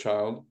pregnancy or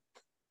child,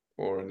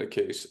 or in the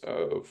case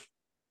of,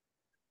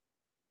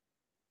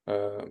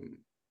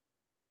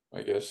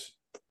 I guess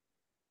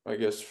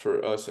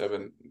for us,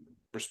 Evan,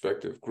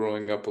 perspective,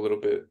 growing up a little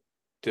bit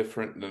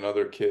different than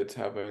other kids,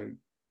 having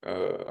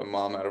a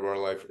mom out of our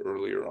life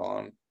earlier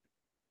on.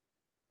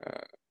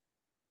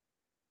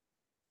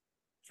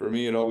 For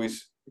me, it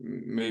always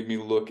made me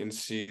look and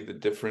see the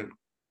different,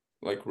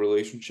 like,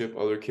 relationship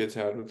other kids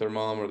had with their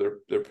mom or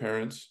their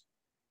parents.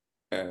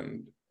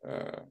 And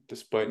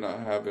despite not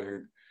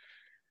having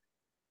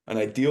an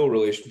ideal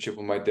relationship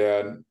with my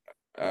dad,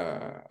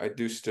 I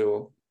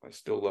still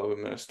love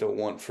him, and I still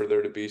want for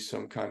there to be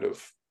some kind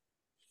of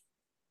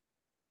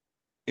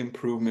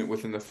improvement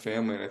within the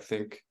family. And I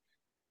think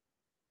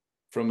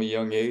from a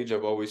young age,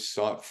 I've always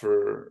sought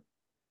for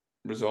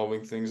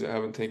resolving things that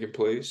haven't taken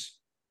place.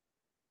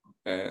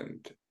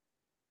 And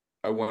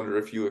I wonder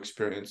if you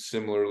experience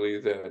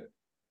similarly, that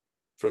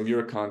from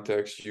your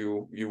context,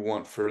 you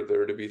want for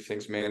there to be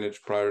things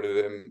managed prior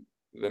to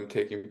them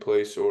taking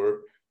place,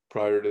 or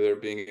prior to there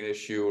being an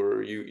issue,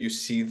 or you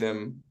see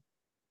them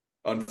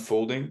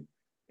unfolding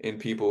in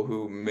people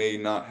who may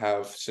not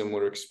have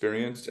similar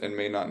experience and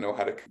may not know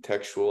how to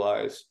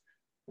contextualize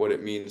what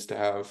it means to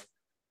have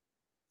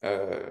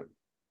the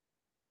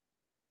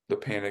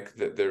panic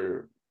that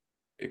they're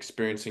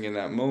experiencing in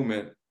that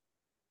moment,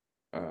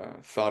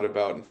 thought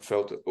about and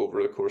felt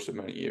over the course of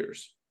many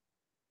years.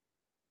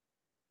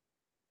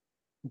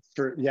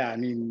 I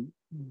mean,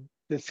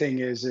 the thing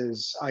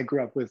is I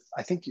grew up with,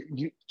 I think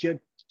you had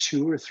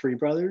 2 or 3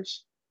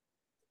 brothers.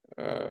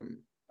 I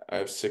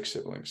have 6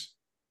 siblings.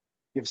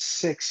 You have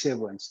 6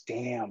 siblings.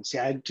 Damn. See,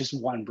 I had just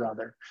 1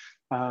 brother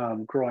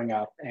growing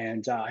up,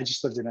 and I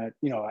just lived in a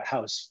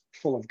house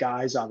full of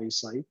guys,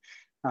 obviously.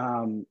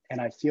 And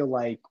I feel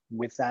like,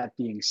 with that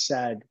being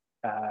said,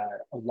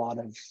 a lot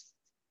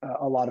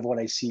of what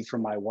I see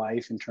from my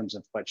wife in terms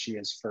of what she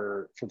is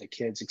for the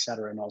kids, et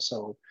cetera, and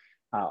also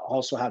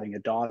having a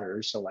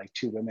daughter, so like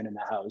 2 women in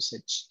the house,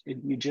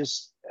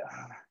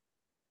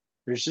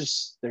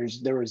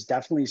 there was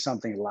definitely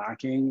something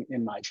lacking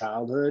in my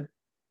childhood,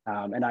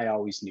 and I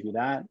always knew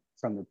that.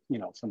 from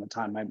the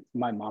time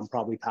my mom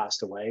probably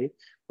passed away,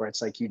 where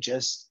it's like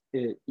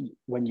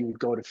when you would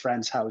go to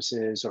friends'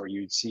 houses or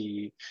you'd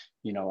see,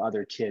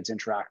 other kids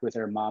interact with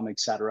their mom,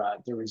 etc.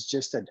 It was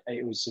just a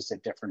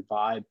different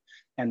vibe.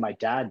 And my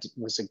dad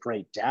was a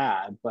great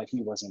dad, but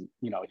he wasn't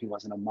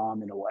a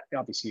mom in a way.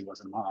 Obviously, he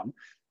wasn't a mom.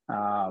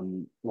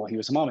 Well, he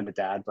was a mom and a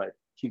dad, but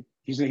he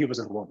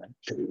wasn't a woman.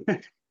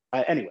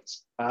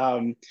 Anyways,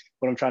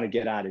 what I'm trying to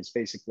get at is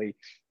basically,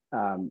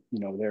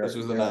 This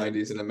was the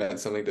 90s and it meant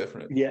something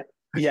different. Yeah,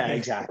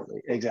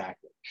 exactly.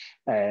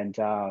 And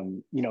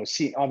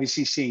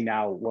obviously seeing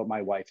now what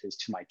my wife is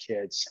to my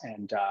kids,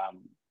 and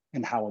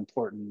how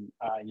important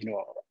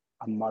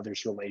a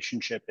mother's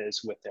relationship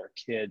is with their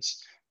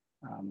kids.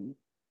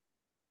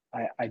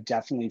 I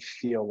definitely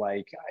feel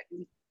like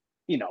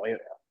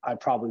I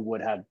probably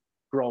would have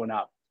grown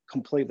up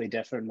completely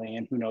differently,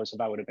 and who knows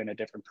if I would have been a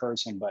different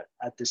person. But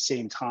at the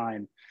same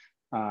time,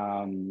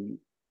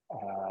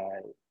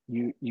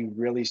 you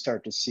really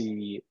start to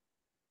see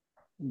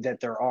that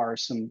there are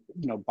some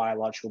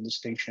biological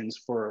distinctions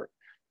for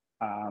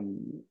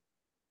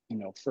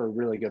for a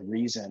really good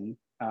reason,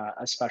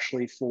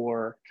 especially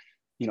for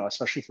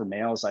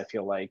males. I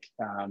feel like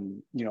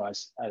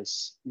as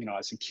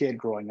a kid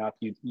growing up,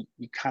 you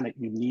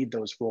need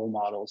those role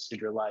models in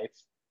your life,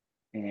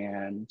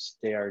 and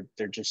they're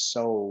just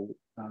so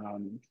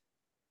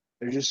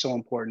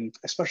important,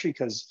 especially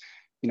because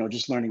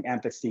just learning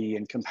empathy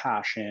and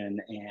compassion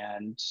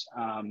and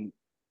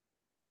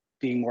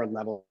being more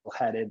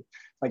level-headed.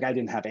 Like, I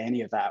didn't have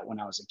any of that when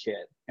I was a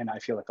kid, and I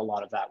feel like a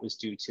lot of that was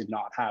due to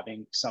not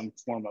having some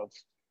form of,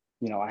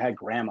 I had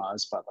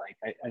grandmas, but like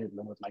I didn't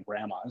live with my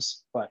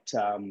grandmas. But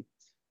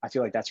I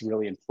feel like that's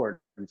really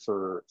important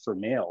for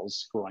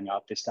males growing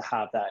up, is to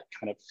have that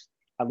kind of,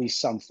 at least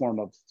some form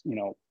of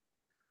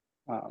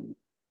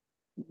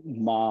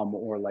mom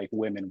or like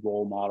women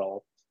role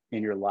model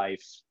in your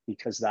life,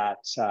 because that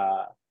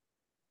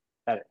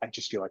I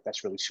just feel like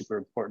that's really super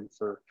important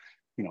for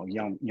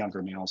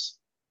younger males.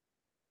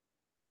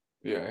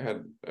 Yeah, I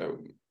had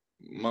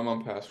my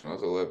mom passed when I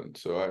was 11,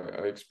 so I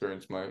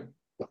experienced my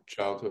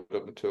childhood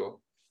up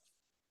until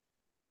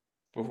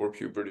before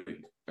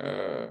puberty.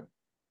 I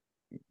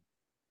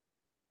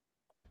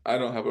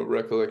don't have a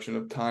recollection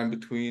of time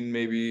between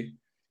maybe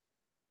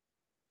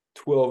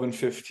 12 and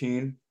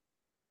 15,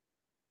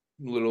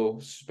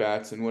 little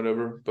spats and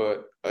whatever,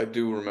 but I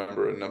do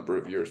remember a number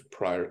of years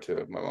prior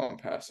to my mom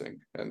passing.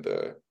 And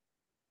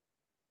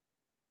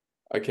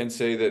I can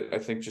say that I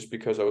think just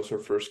because I was her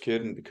first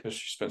kid and because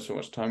she spent so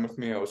much time with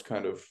me, I was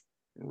kind of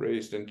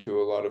raised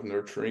into a lot of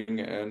nurturing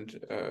and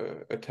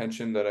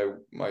attention that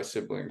my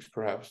siblings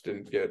perhaps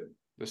didn't get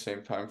the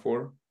same time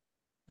for,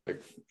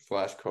 like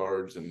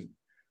flashcards, and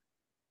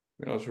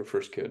I was her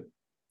first kid.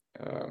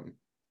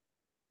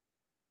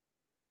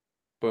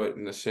 But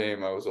in the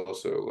same, I was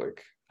also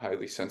like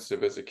highly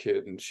sensitive as a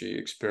kid, and she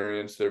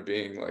experienced there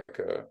being like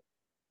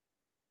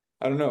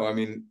I don't know, I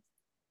mean,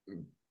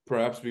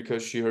 perhaps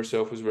because she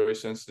herself was very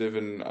sensitive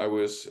and I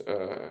was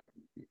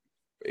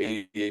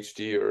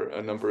ADHD or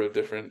a number of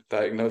different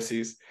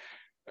diagnoses,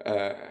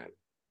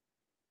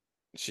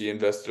 she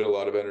invested a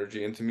lot of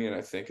energy into me. And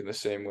I think in the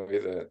same way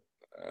that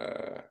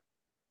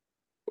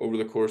over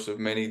the course of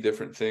many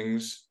different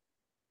things,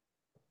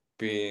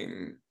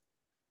 being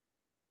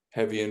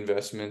heavy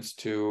investments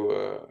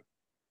to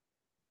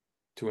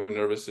a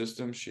nervous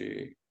system,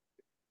 she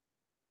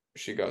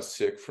got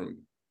sick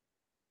from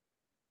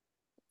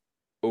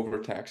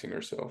overtaxing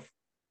herself.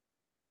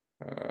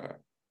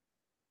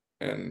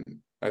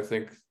 And I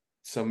think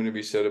something to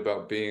be said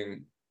about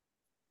being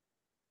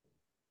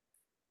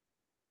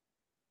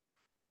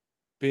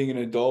an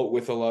adult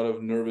with a lot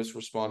of nervous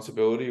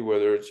responsibility,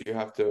 whether it's you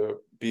have to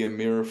be a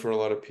mirror for a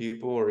lot of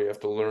people, or you have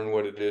to learn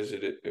what it is,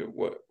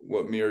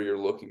 what mirror you're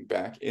looking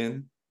back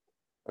in.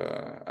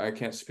 I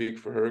can't speak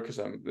for her because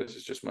this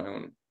is just my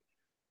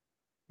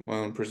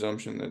own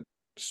presumption that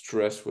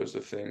stress was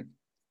the thing,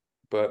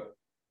 but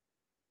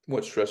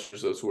what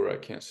stressors those were, I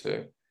can't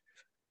say.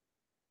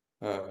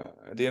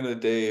 At the end of the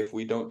day, if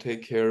we don't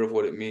take care of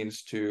what it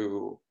means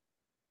to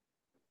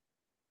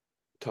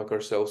tuck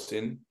ourselves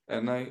in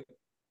at night,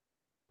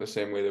 the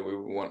same way that we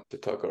would want to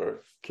tuck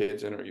our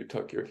kids in, or you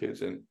tuck your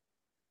kids in,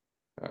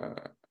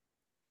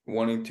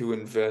 wanting to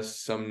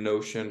invest some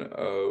notion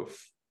of,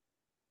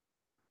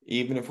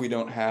 even if we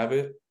don't have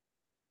it,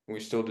 we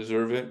still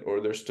deserve it, or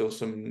there's still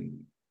some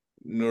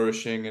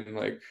nourishing and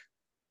like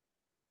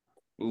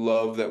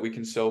love that we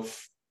can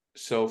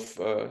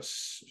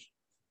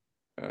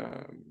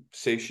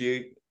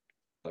satiate,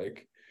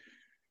 like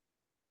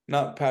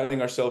not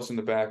patting ourselves in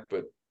the back,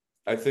 but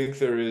I think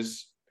there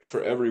is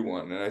for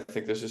everyone, and I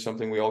think this is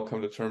something we all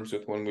come to terms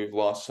with when we've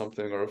lost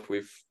something, or if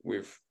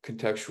we've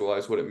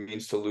contextualized what it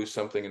means to lose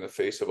something in the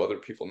face of other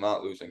people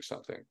not losing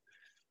something.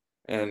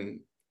 And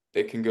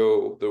it can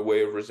go the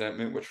way of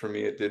resentment, which for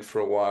me it did for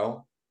a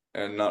while,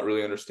 and not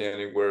really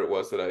understanding where it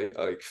was that I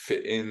like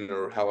fit in,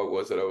 or how it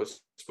was that I was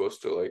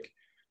supposed to like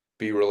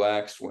be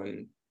relaxed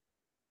when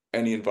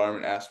any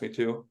environment asked me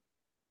to.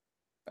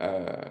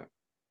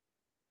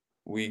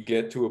 we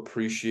get to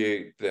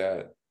appreciate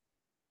that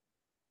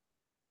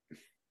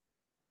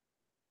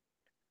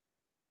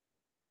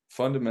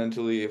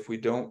fundamentally, if we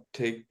don't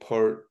take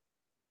part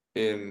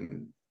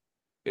in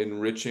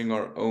enriching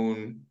our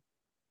own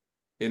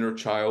inner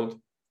child,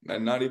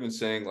 and not even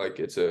saying like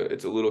it's a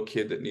little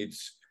kid that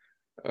needs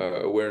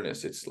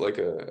awareness. It's like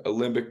a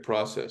limbic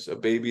process, a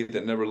baby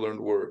that never learned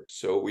words.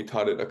 So we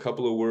taught it a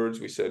couple of words.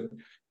 We said,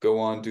 go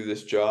on, do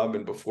this job.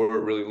 And before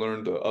it really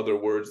learned the other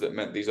words that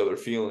meant these other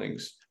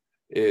feelings,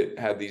 it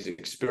had these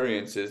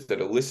experiences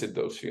that elicit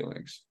those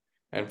feelings.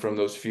 And from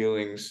those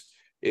feelings,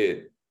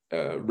 it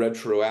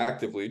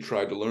retroactively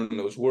tried to learn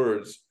those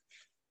words.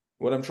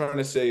 What I'm trying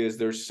to say is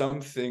there's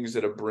some things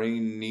that a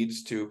brain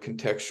needs to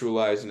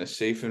contextualize in a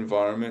safe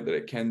environment that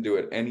it can do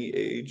at any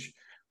age.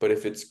 But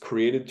if it's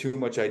created too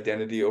much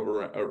identity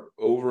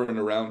over and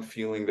around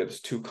feeling that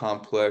it's too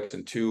complex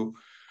and too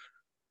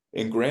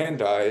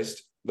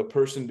aggrandized, the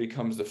person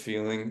becomes the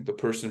feeling, the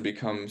person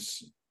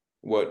becomes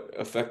what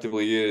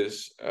effectively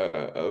is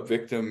a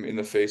victim in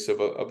the face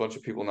of a bunch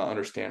of people not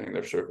understanding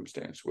their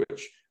circumstance,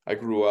 which I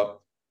grew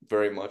up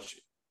very much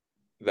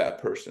that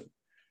person.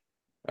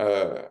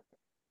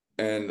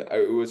 And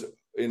it was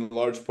in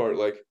large part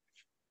like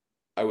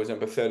I was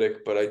empathetic,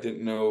 but I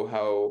didn't know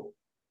how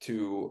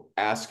to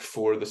ask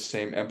for the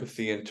same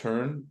empathy in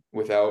turn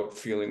without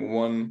feeling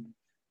one,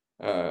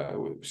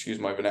 excuse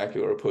my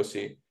vernacular, a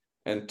pussy,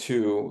 and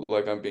two,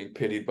 like I'm being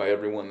pitied by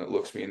everyone that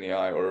looks me in the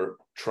eye or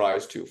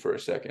tries to for a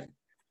second.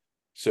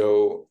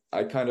 So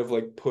I kind of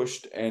like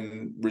pushed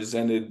and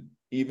resented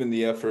even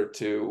the effort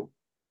to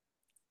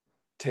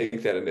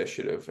take that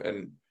initiative.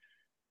 And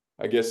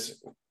I guess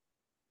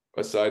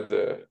aside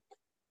the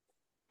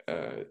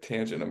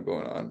tangent I'm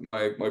going on,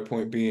 my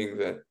point being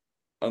that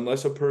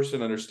unless a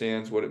person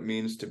understands what it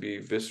means to be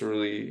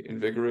viscerally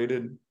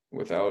invigorated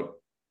without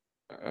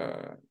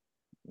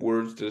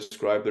words to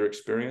describe their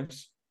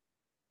experience,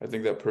 I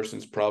think that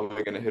person's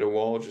probably going to hit a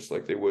wall just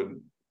like they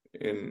would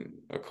in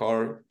a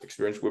car,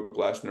 experience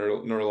whiplash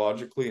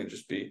neurologically, and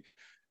just be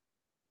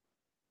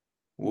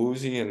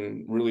woozy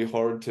and really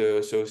hard to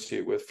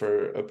associate with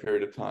for a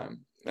period of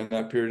time. And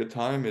that period of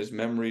time is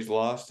memories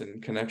lost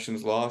and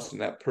connections lost,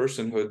 and that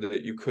personhood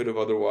that you could have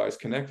otherwise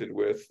connected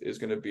with is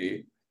going to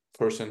be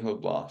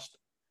personhood lost.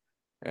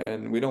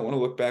 And we don't want to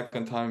look back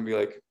on time and be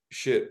like,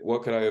 shit,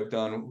 what could I have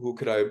done? Who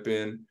could I have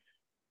been?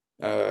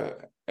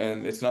 And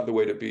it's not the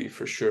way to be,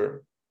 for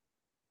sure.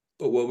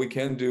 But what we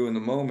can do in the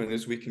moment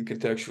is we can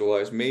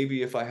contextualize.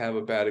 Maybe if I have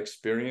a bad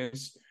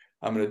experience,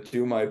 I'm going to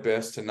do my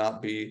best to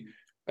not be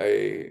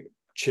a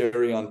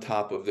cherry on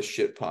top of the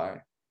shit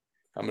pie.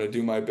 I'm going to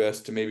do my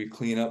best to maybe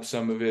clean up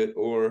some of it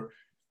or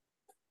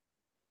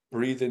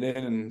breathe it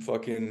in and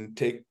fucking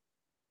take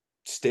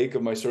stake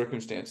of my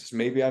circumstances.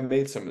 Maybe I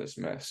made some of this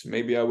mess.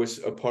 Maybe I was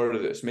a part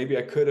of this. Maybe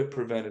I could have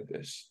prevented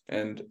this.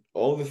 And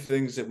all the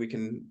things that we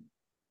can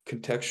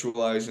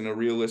contextualize in a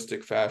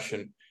realistic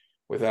fashion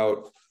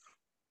without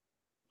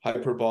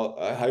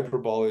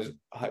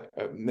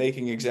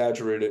making an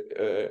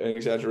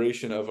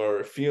exaggeration of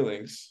our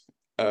feelings.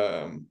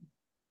 I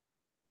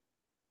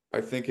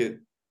think it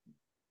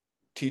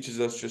teaches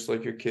us, just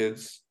like your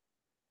kids,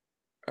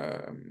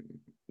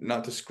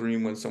 not to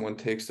scream when someone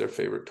takes their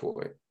favorite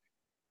toy,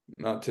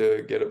 not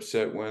to get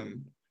upset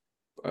when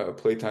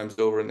playtime's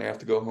over and they have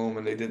to go home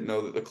and they didn't know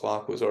that the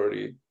clock was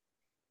already,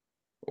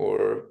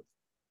 or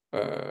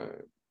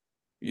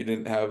you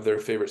didn't have their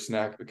favorite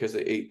snack because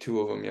they ate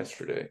 2 of them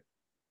yesterday.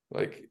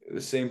 Like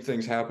the same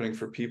thing's happening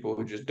for people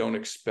who just don't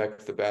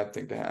expect the bad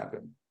thing to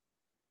happen.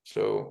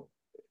 So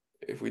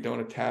if we don't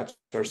attach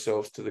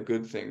ourselves to the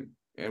good thing,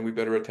 and we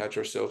better attach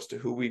ourselves to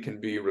who we can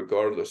be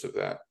regardless of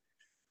that.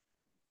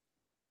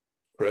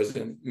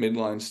 Present,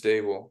 midline,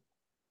 stable.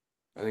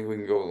 I think we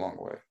can go a long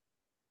way.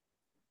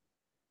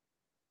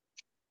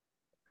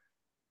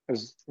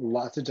 There's a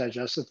lot to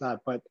digest with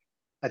that, but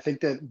I think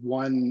that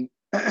one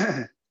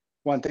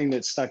one thing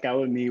that stuck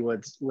out with me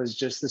was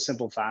just the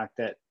simple fact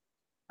that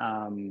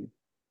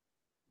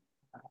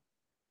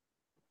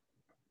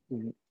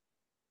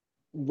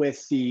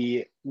with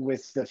the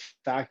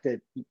fact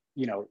that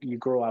you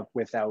grow up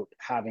without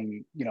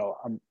having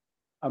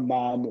a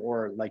mom,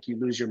 or like you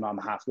lose your mom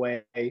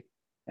halfway,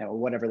 or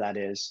whatever that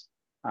is,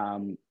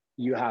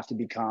 you have to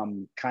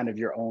become kind of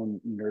your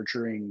own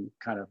nurturing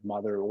kind of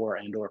mother or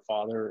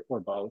father or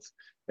both,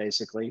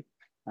 basically.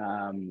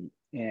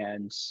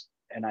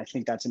 And I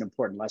think that's an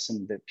important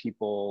lesson that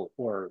people,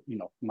 or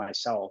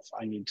myself,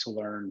 I need to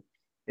learn,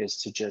 is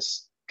to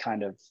just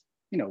kind of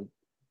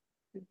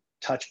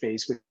touch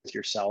base with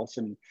yourself.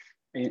 And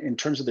in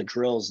terms of the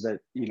drills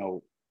that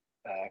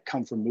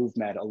come from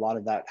MoveMed, a lot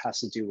of that has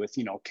to do with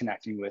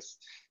connecting with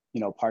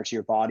parts of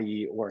your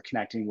body, or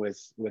connecting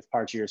with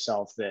parts of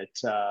yourself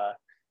that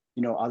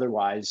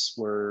otherwise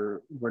we're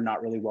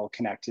not really well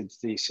connected to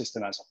the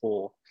system as a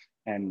whole.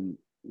 And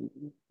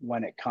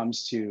when it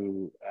comes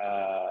to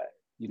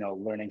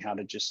learning how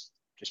to just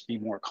be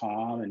more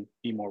calm and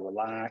be more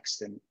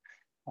relaxed, and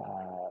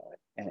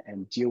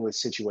deal with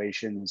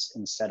situations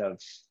instead of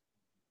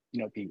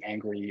being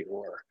angry,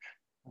 or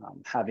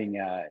having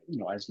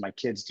as my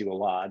kids do a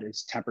lot,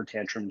 is temper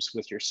tantrums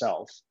with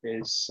yourself,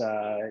 is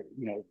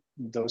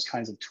those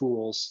kinds of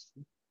tools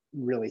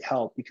really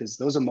help, because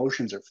those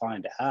emotions are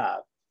fine to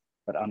have,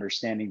 but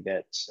understanding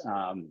that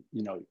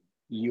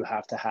you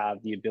have to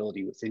have the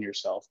ability within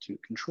yourself to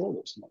control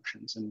those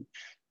emotions,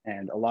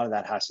 and a lot of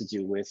that has to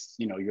do with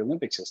your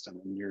limbic system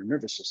and your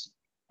nervous system,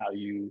 how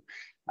you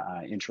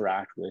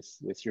interact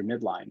with your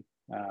midline,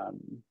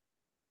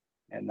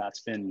 and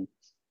that's been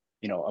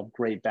a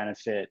great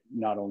benefit,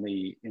 not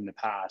only in the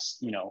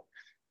past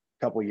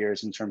couple of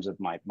years in terms of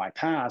my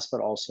past,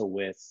 but also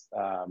with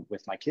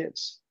my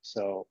kids.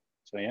 So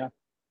yeah.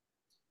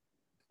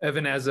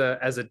 Evan, as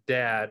a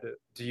dad,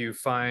 do you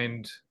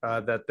find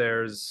that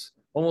there's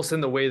almost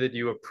in the way that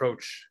you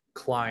approach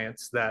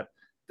clients, that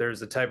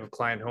there's a type of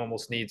client who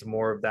almost needs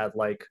more of that,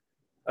 like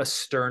a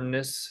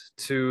sternness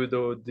to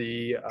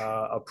the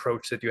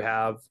approach that you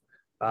have,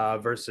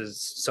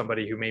 versus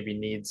somebody who maybe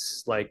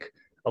needs like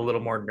a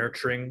little more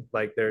nurturing?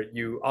 Like there,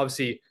 you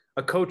obviously,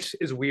 a coach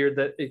is weird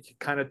that it can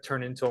kind of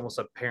turn into almost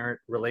a parent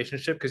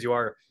relationship, because you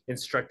are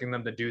instructing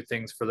them to do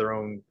things for their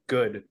own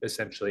good,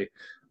 essentially.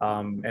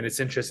 And it's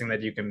interesting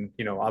that you can,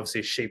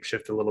 obviously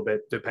shapeshift a little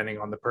bit depending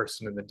on the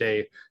person in the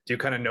day. Do you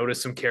kind of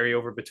notice some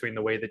carryover between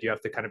the way that you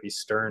have to kind of be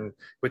stern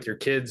with your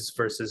kids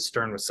versus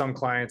stern with some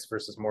clients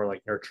versus more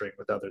like nurturing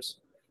with others?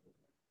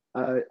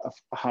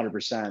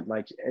 100%.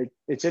 Like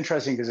it's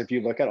interesting, because if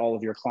you look at all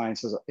of your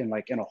clients in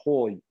a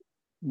whole,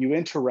 you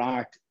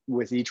interact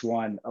with each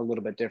one a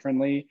little bit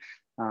differently,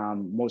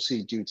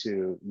 mostly due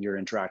to you're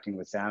interacting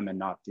with them and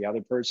not the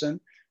other person.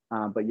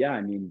 But yeah,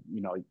 I mean,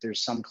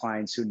 there's some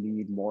clients who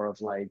need more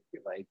of like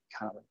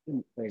kind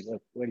of like,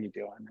 what are you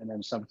doing? And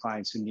then some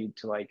clients who need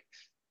to like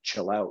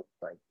chill out,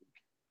 like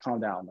calm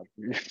down,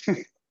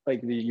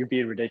 like you're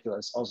being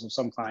ridiculous. Also,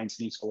 some clients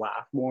need to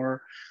laugh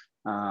more.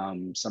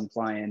 Some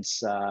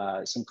clients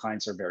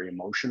are very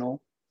emotional.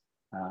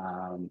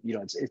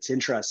 It's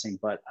interesting,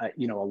 but a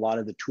lot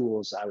of the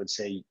tools I would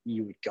say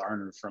you would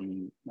garner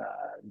from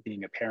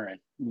being a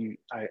parent,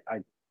 I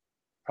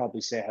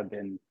probably say have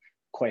been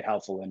quite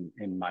helpful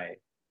in my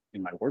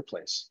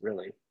workplace,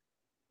 really.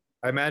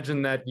 I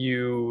imagine that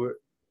you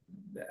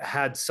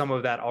had some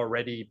of that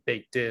already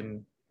baked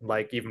in,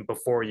 like even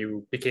before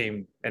you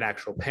became an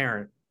actual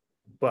parent.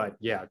 But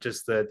yeah,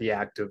 just the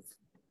act of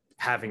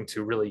having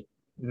to really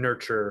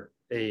nurture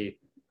a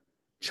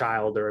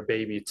child or a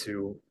baby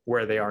to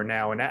where they are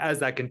now, and as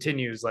that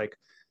continues, like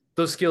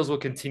those skills will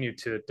continue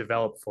to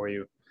develop for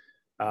you.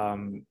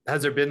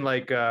 Has there been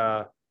like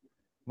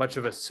much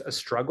of a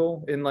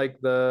struggle in like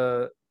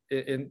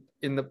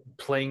in the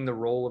playing the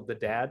role of the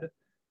dad?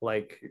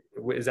 Like,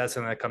 is that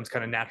something that comes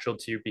kind of natural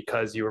to you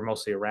because you were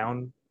mostly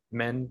around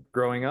men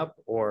growing up,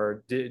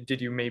 or did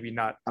you maybe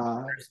not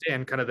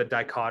understand kind of the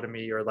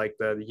dichotomy or like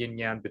the yin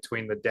yang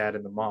between the dad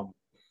and the mom?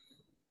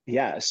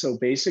 Yeah, so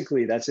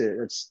basically that's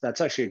it.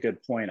 That's actually a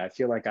good point. I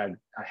feel like I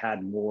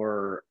had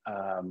more.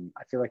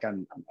 I feel like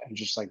I'm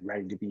just like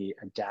ready to be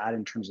a dad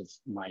in terms of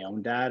my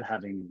own dad,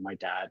 having my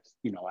dad,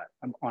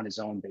 I'm on his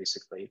own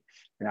basically,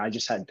 and I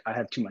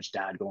had too much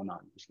dad going on.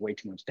 There's way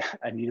too much dad.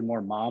 I needed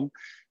more mom.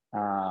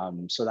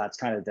 So that's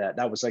kind of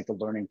that was like the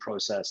learning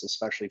process,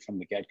 especially from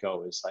the get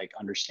go, is like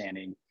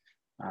understanding,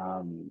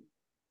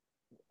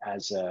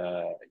 as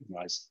a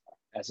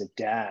as a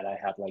dad, I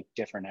have like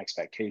different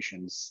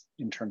expectations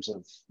in terms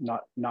of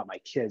not my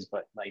kids,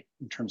 but like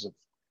in terms of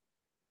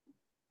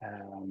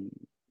um,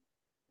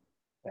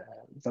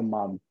 the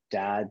mom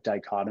dad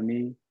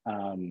dichotomy.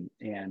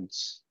 And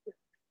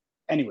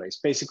anyways,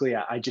 basically,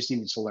 I just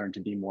needed to learn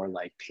to be more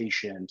like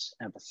patient,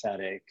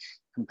 empathetic,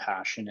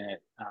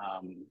 compassionate,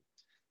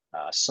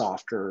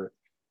 softer.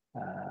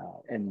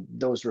 And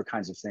those were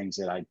kinds of things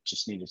that I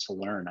just needed to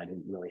learn. I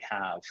didn't really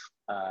have.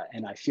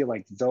 And I feel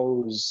like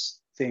those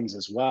things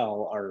as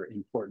well are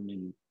important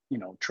in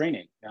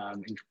training,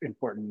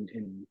 important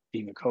in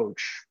being a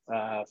coach,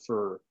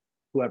 for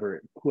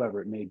whoever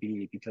it may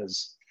be,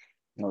 because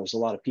there's a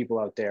lot of people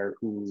out there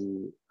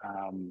who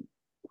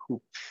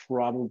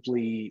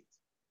probably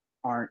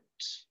aren't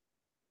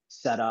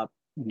set up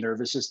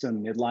nervous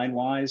system midline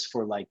wise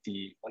for like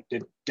the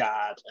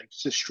dad, like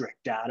the strict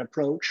dad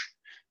approach.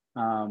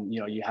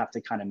 You have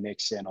to kind of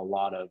mix in a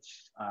lot of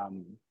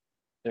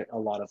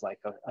like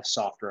a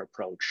softer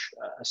approach,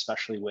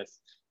 especially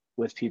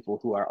with people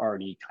who are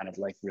already kind of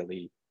like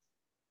really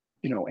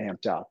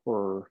amped up,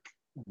 or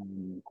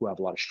who have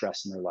a lot of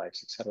stress in their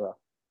lives, etc.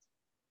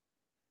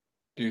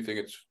 Do you think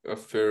it's a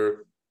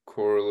fair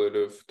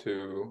correlative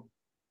to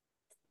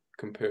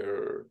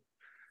compare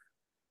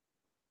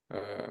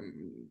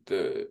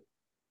the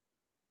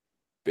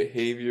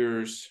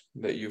behaviors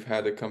that you've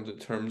had to come to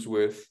terms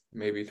with,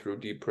 maybe through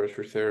deep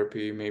pressure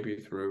therapy, maybe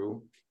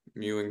through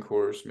mewing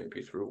course,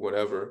 maybe through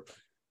whatever,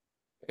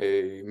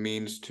 a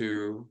means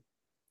to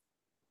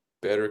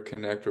better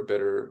connect or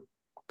better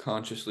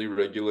consciously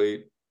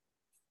regulate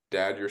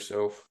dad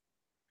yourself?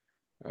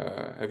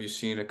 Have you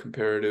seen a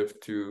comparative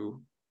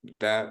to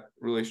that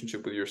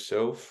relationship with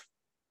yourself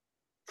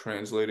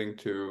translating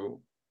to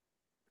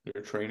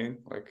your training,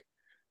 like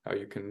how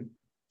you can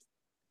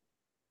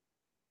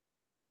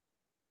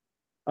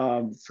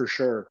For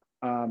sure.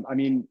 I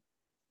mean,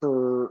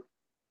 for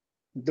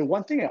the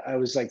one thing I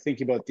was like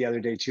thinking about the other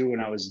day too, when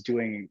I was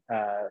doing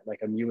like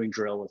a mewing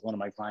drill with one of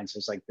my clients, I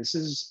was like, this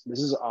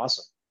is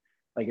awesome.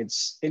 Like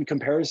it's in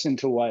comparison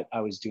to what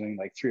I was doing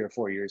like 3 or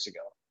 4 years ago.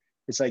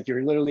 It's like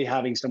you're literally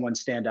having someone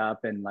stand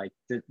up and like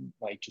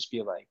just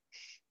be like,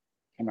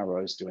 I can't remember what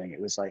I was doing. It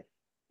was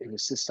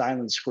just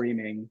silent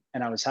screaming,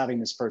 and I was having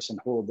this person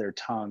hold their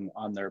tongue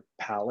on their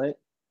palate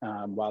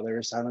while they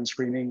were silent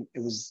screaming.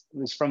 It was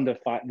from the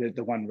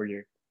one where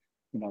you're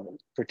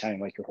pretending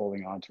like you're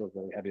holding on to a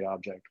really heavy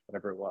object,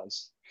 whatever it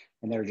was,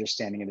 and they're just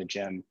standing in the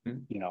gym,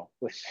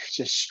 with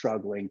just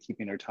struggling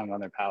keeping their tongue on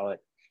their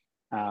palate.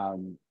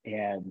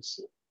 And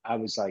I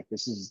was like,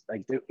 this is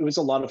like it was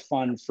a lot of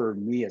fun for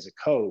me as a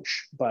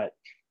coach, but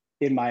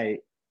in my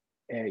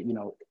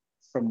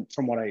from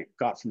what I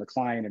got from the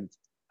client and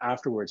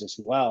afterwards as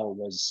well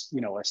was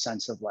a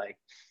sense of like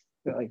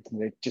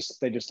they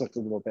just looked a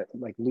little bit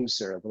like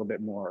looser, a little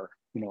bit more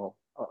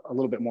a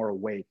little bit more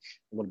awake,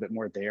 a little bit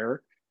more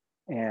there.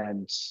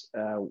 And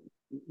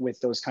with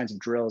those kinds of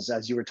drills,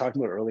 as you were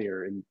talking about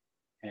earlier,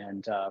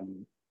 and a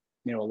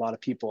lot of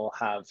people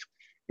have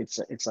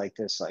it's like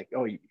this like,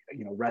 oh,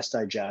 rest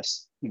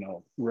digest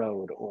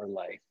road, or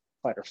like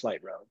fight or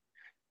flight road,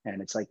 and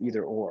it's like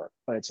either or.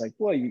 But it's like,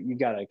 well, you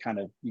gotta kind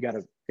of you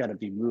gotta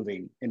be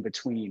moving in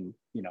between,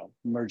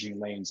 merging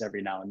lanes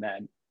every now and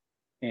then.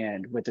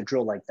 And with a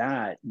drill like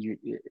that,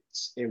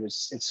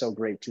 it's so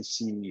great to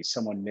see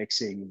someone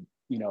mixing,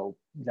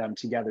 them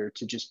together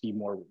to just be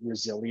more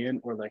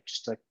resilient, or like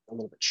just like a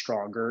little bit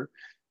stronger.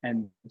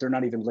 And they're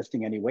not even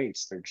lifting any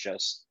weights. They're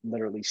just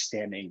literally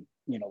standing,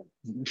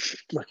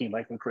 looking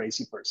like a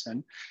crazy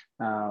person.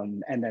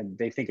 And then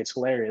they think it's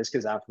hilarious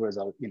because afterwards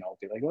I'll, be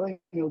like, well,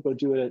 go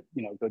do it,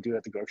 go do it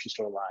at the grocery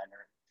store line,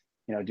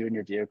 or, do it in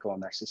your vehicle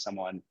next to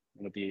someone.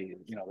 It'll be,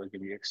 they'll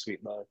give you a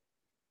sweet look.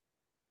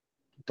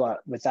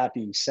 But with that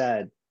being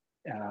said,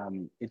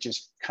 it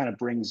just kind of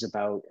brings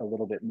about a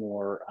little bit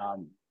more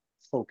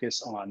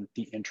focus on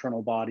the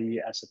internal body,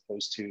 as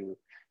opposed to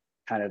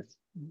kind of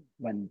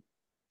when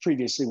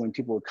previously when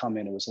people would come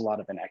in, it was a lot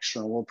of an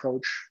external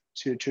approach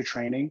to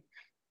training.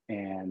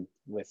 And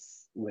with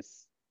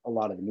a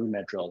lot of the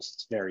movement drills,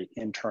 it's very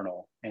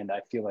internal. And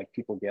I feel like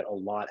people get a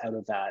lot out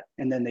of that.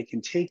 And then they can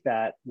take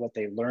that, what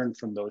they learned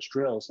from those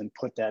drills, and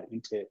put that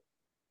into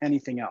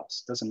anything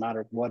else. Doesn't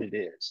matter what it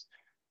is.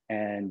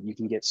 And you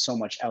can get so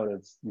much out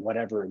of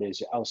whatever it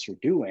is else you're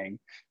doing,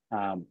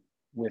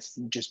 with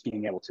just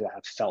being able to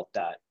have felt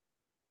that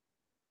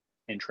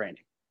in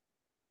training.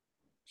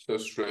 So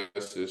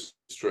stress is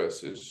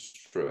stress.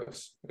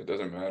 It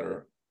doesn't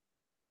matter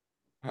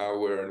how,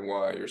 where, and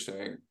why. You're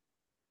saying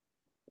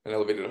an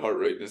elevated heart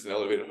rate is an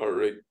elevated heart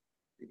rate.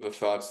 The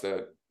thoughts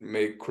that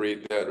may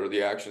create that, or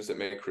the actions that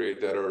may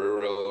create that, are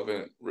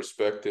irrelevant,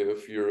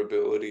 respective your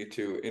ability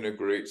to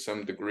integrate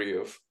some degree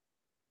of,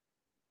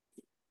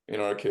 in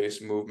our case,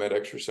 movement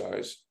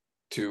exercise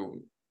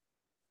to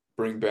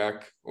bring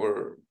back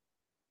or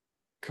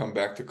come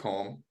back to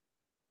calm.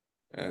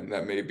 And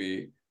that may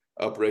be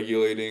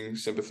up-regulating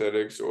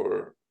sympathetics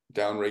or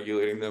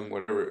down-regulating them,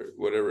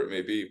 whatever it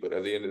may be. But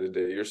at the end of the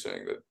day, you're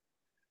saying that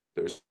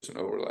there's an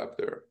overlap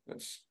there.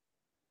 That's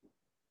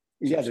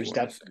yeah, there's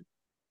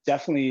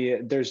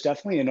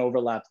definitely an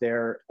overlap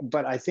there.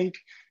 But I think,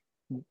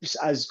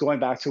 as going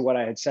back to what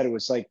I had said, it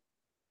was like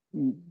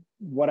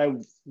what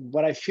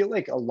I feel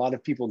like a lot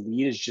of people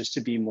need is just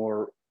to be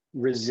more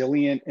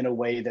resilient in a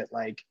way that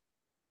like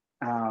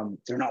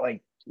they're not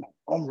like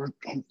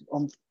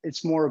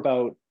it's more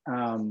about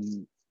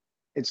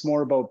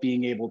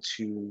being able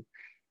to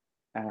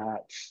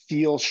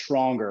feel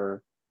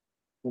stronger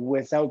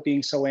without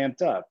being so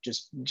amped up,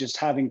 just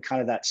having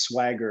kind of that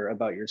swagger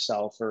about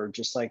yourself, or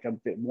just like a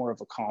bit more of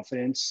a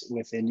confidence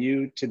within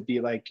you to be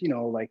like,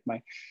 like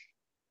my,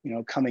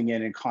 coming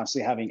in and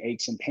constantly having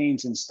aches and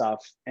pains and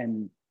stuff.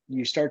 And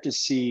you start to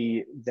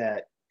see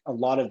that a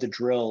lot of the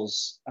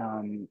drills,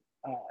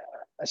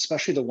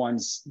 especially the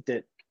ones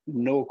that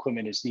no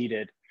equipment is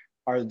needed,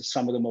 are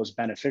some of the most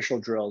beneficial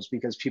drills,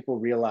 because people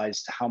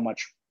realized how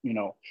much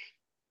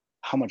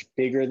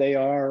bigger they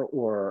are,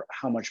 or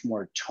how much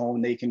more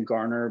tone they can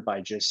garner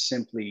by just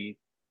simply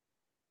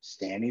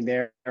standing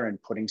there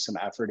and putting some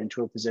effort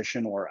into a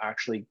position, or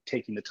actually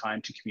taking the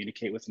time to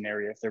communicate with an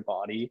area of their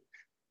body.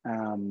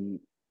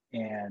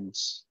 And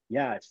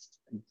yeah,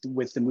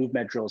 with the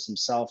movement drills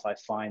themselves, I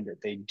find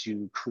that they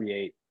do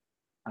create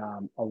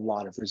a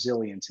lot of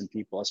resilience in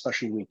people,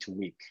 especially week to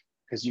week,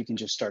 because you can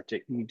just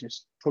you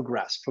just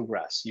progress,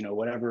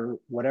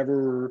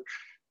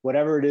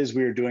 whatever it is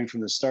we were doing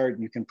from the start,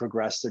 you can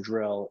progress the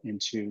drill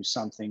into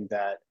something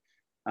that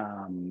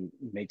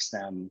makes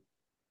them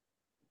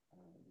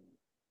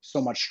so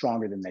much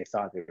stronger than they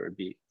thought they would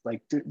be.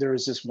 Like there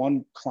was this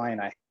one client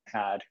I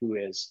had who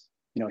is,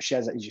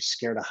 she's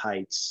scared of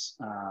heights,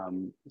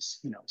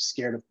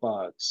 scared of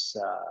bugs,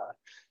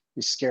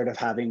 is scared of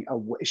having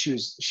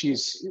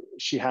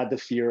she had the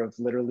fear of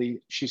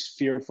she's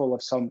fearful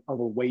of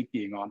a weight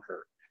being on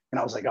her. And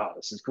I was like, oh,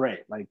 this is great.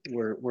 Like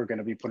we're going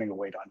to be putting a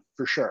weight on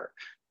for sure.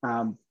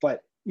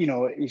 But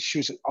she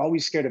was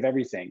always scared of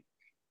everything.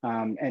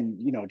 And,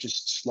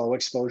 just slow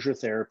exposure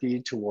therapy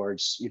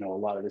towards, a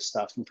lot of the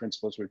stuff and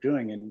principles we're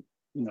doing. And,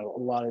 a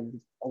lot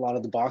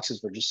of the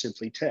boxes were just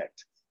simply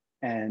ticked.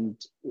 And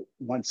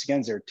once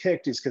again, they're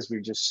ticked is because we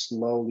just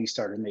slowly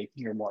started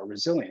making her more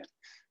resilient,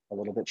 a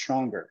little bit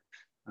stronger,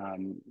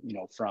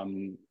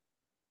 from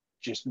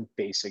just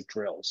basic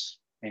drills.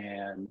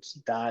 And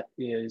that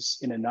is,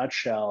 in a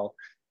nutshell,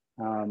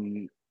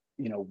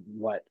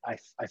 what I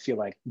feel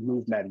like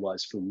MoveMed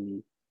was for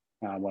me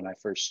when I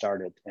first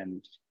started,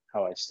 and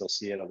how I still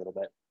see it a little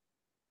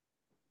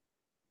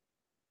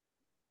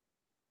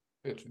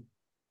bit.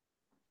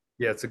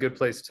 Yeah, it's a good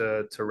place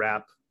to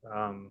wrap.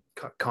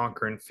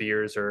 Conquering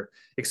fears, or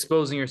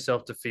exposing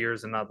yourself to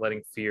fears and not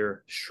letting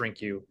fear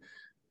shrink you.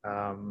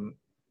 So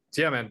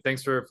yeah, man,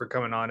 thanks for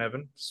coming on,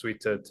 Evan. Sweet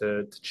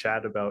to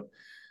chat about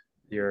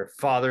your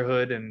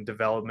fatherhood and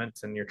development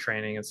and your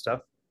training and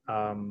stuff.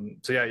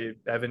 So yeah,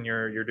 Evan,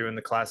 you're doing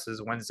the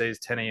classes Wednesdays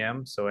 10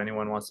 a.m. So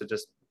anyone wants to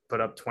just put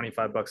up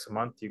 $25 a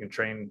month, you can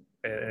train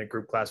in a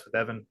group class with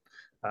Evan,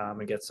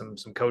 and get some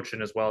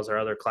coaching, as well as our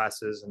other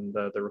classes and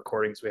the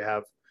recordings we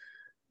have.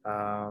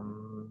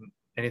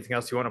 Anything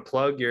else you want to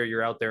plug?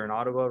 You're out there in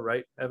Ottawa,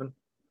 right, Evan?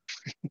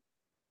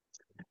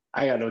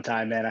 I got no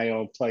time, man. I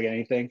don't plug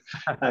anything.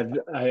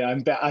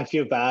 I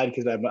feel bad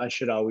because I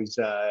should always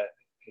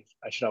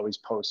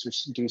post or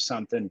do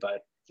something,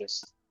 but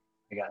just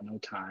I got no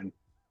time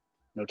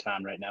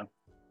right now.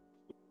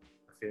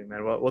 Okay,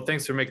 man. Well,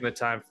 thanks for making the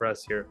time for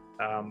us here.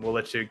 We'll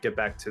let you get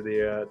back to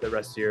the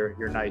rest of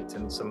your night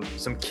and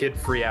some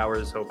kid-free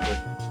hours, hopefully.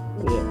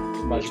 Yeah,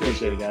 much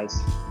appreciated, guys.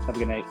 Have a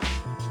good night.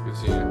 Good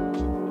seeing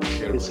you.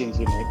 Good seeing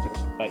you,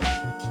 mate.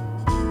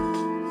 Bye.